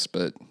jokes,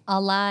 but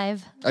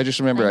Alive. I just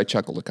remember I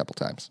chuckled a couple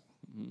times.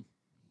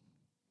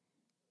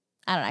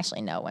 I don't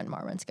actually know when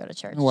Mormons go to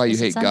church. Why you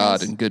Is it hate God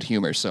Sundays? and good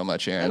humor so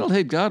much, Aaron? I don't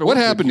hate God. Or What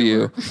good happened to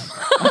humor. you?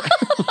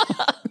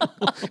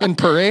 And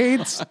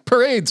parades?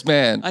 Parades,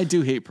 man. I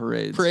do hate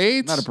parades.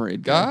 Parades? Not a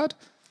parade guy. God?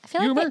 I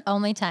feel like humor? the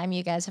only time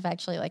you guys have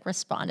actually like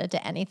responded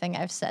to anything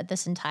I've said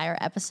this entire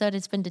episode,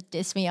 it's been to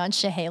diss me on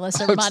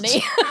Chehalis or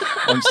money.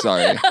 I'm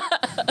sorry.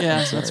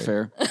 Yeah, that's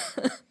fair.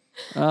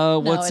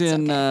 What's it's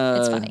in okay.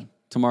 It's funny.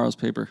 tomorrow's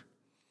paper?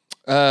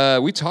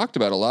 We talked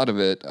about a lot of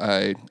it.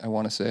 I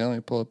want to say, let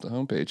me pull up the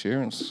homepage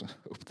here and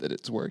hope that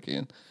it's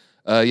working.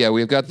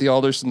 We've got the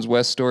Alderson's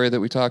West story that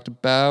we talked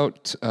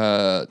about.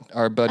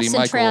 Our buddy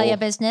Centralia Michael...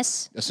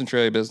 business. A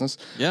Centralia business.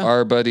 Yeah.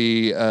 Our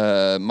buddy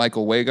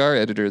Michael Wagar,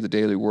 editor of the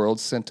Daily World,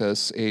 sent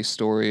us a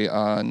story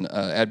on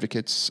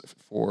advocates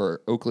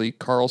for Oakley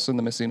Carlson,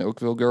 the missing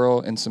Oakville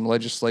girl, and some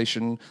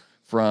legislation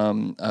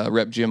from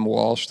Rep. Jim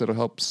Walsh that'll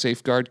help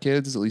safeguard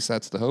kids. At least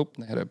that's the hope.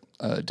 They had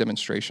a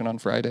demonstration on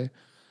Friday.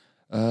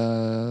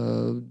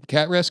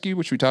 Cat rescue,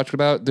 which we talked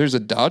about. There's a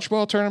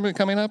dodgeball tournament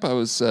coming up. I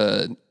was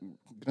going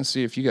to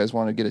see if you guys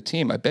want to get a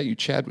team. I bet you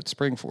Chad would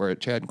spring for it,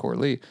 Chad and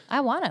Corley.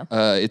 I want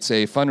to. It's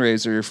a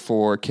fundraiser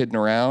for Kiddin'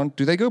 Around.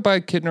 Do they go by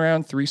Kiddin'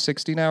 Around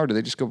 360 now, or do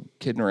they just go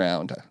Kiddin'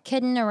 Around?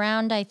 Kidding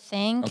around, I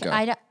think. Okay.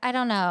 I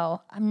don't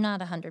know. I'm not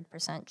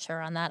 100%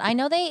 sure on that. I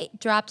know they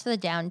dropped the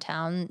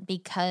downtown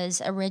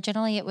because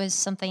originally it was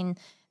something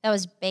that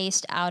was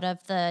based out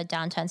of the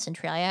downtown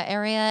Centralia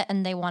area,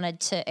 and they wanted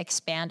to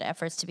expand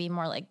efforts to be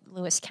more like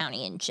Lewis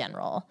County in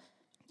general.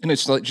 And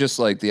it's like just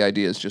like the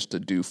idea is just to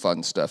do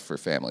fun stuff for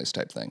families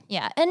type thing.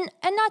 Yeah, and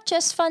not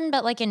just fun,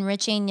 but like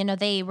enriching. You know,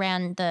 they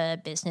ran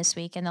the business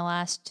week in the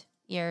last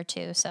year or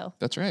two, so.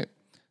 That's right.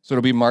 So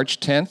it'll be March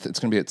 10th. It's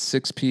going to be at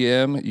 6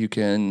 p.m. You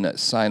can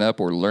sign up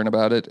or learn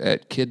about it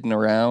at Kiddin'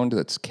 Around.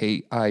 That's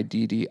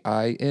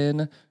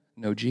Kiddin,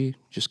 no G,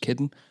 just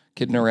kiddin'.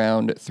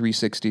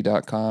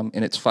 KiddinAround360.com,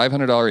 and it's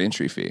 $500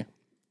 entry fee.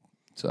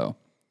 So,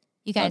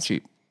 You guys, not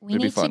cheap. we It'd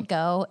be need to fun.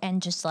 go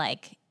and just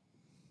like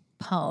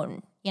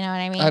pone. You know what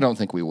I mean? I don't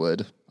think we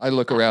would. I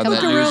look around Come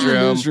that on. Around the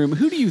newsroom. newsroom.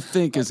 Who do you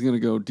think is going to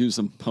go do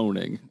some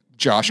poning?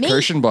 Josh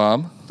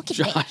Kirschenbaum,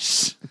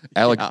 Josh.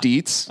 Alec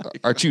Dietz,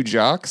 our two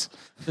jocks.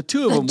 The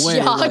two of them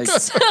weigh like,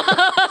 Jocks.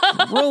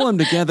 roll them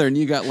together and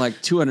you got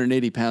like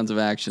 280 pounds of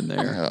action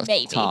there.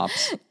 Maybe.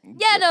 Tops.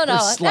 Yeah, no. They're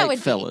That slight would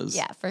fellas. be.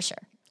 Yeah, for sure.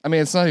 I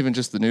mean, it's not even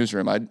just the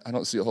newsroom. I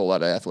don't see a whole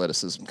lot of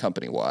athleticism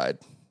company-wide.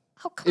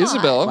 Oh, come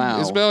Isabel, on.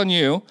 Wow. Isabel and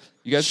you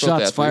guys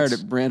both Shots fired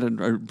athletes.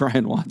 at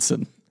Brian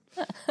Watson.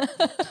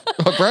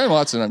 Well, Brian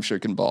Watson, I'm sure,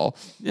 can ball.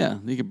 Yeah,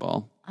 he could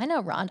ball. I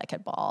know Rhonda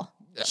could ball.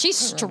 She's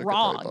Rhonda could play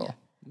strong. ball.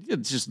 You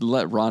could just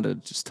let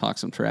Rhonda just talk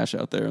some trash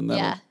out there and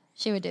that'll Yeah,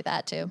 she would do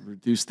that too.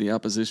 reduce the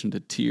opposition to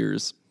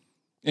tears.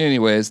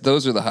 Anyways,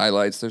 those are the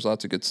highlights. There's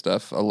lots of good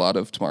stuff. A lot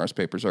of tomorrow's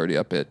paper's already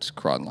up at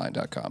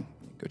cronline.com.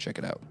 Go check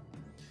it out.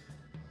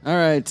 All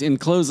right, in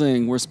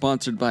closing, we're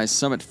sponsored by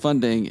Summit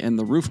Funding and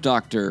The Roof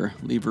Doctor.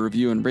 Leave a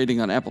review and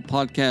rating on Apple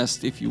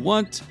Podcast if you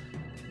want.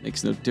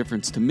 Makes no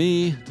difference to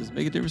me. Does it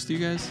make a difference to you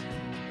guys?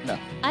 No.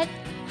 I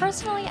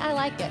personally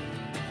like it.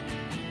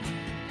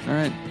 All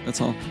right,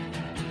 that's all.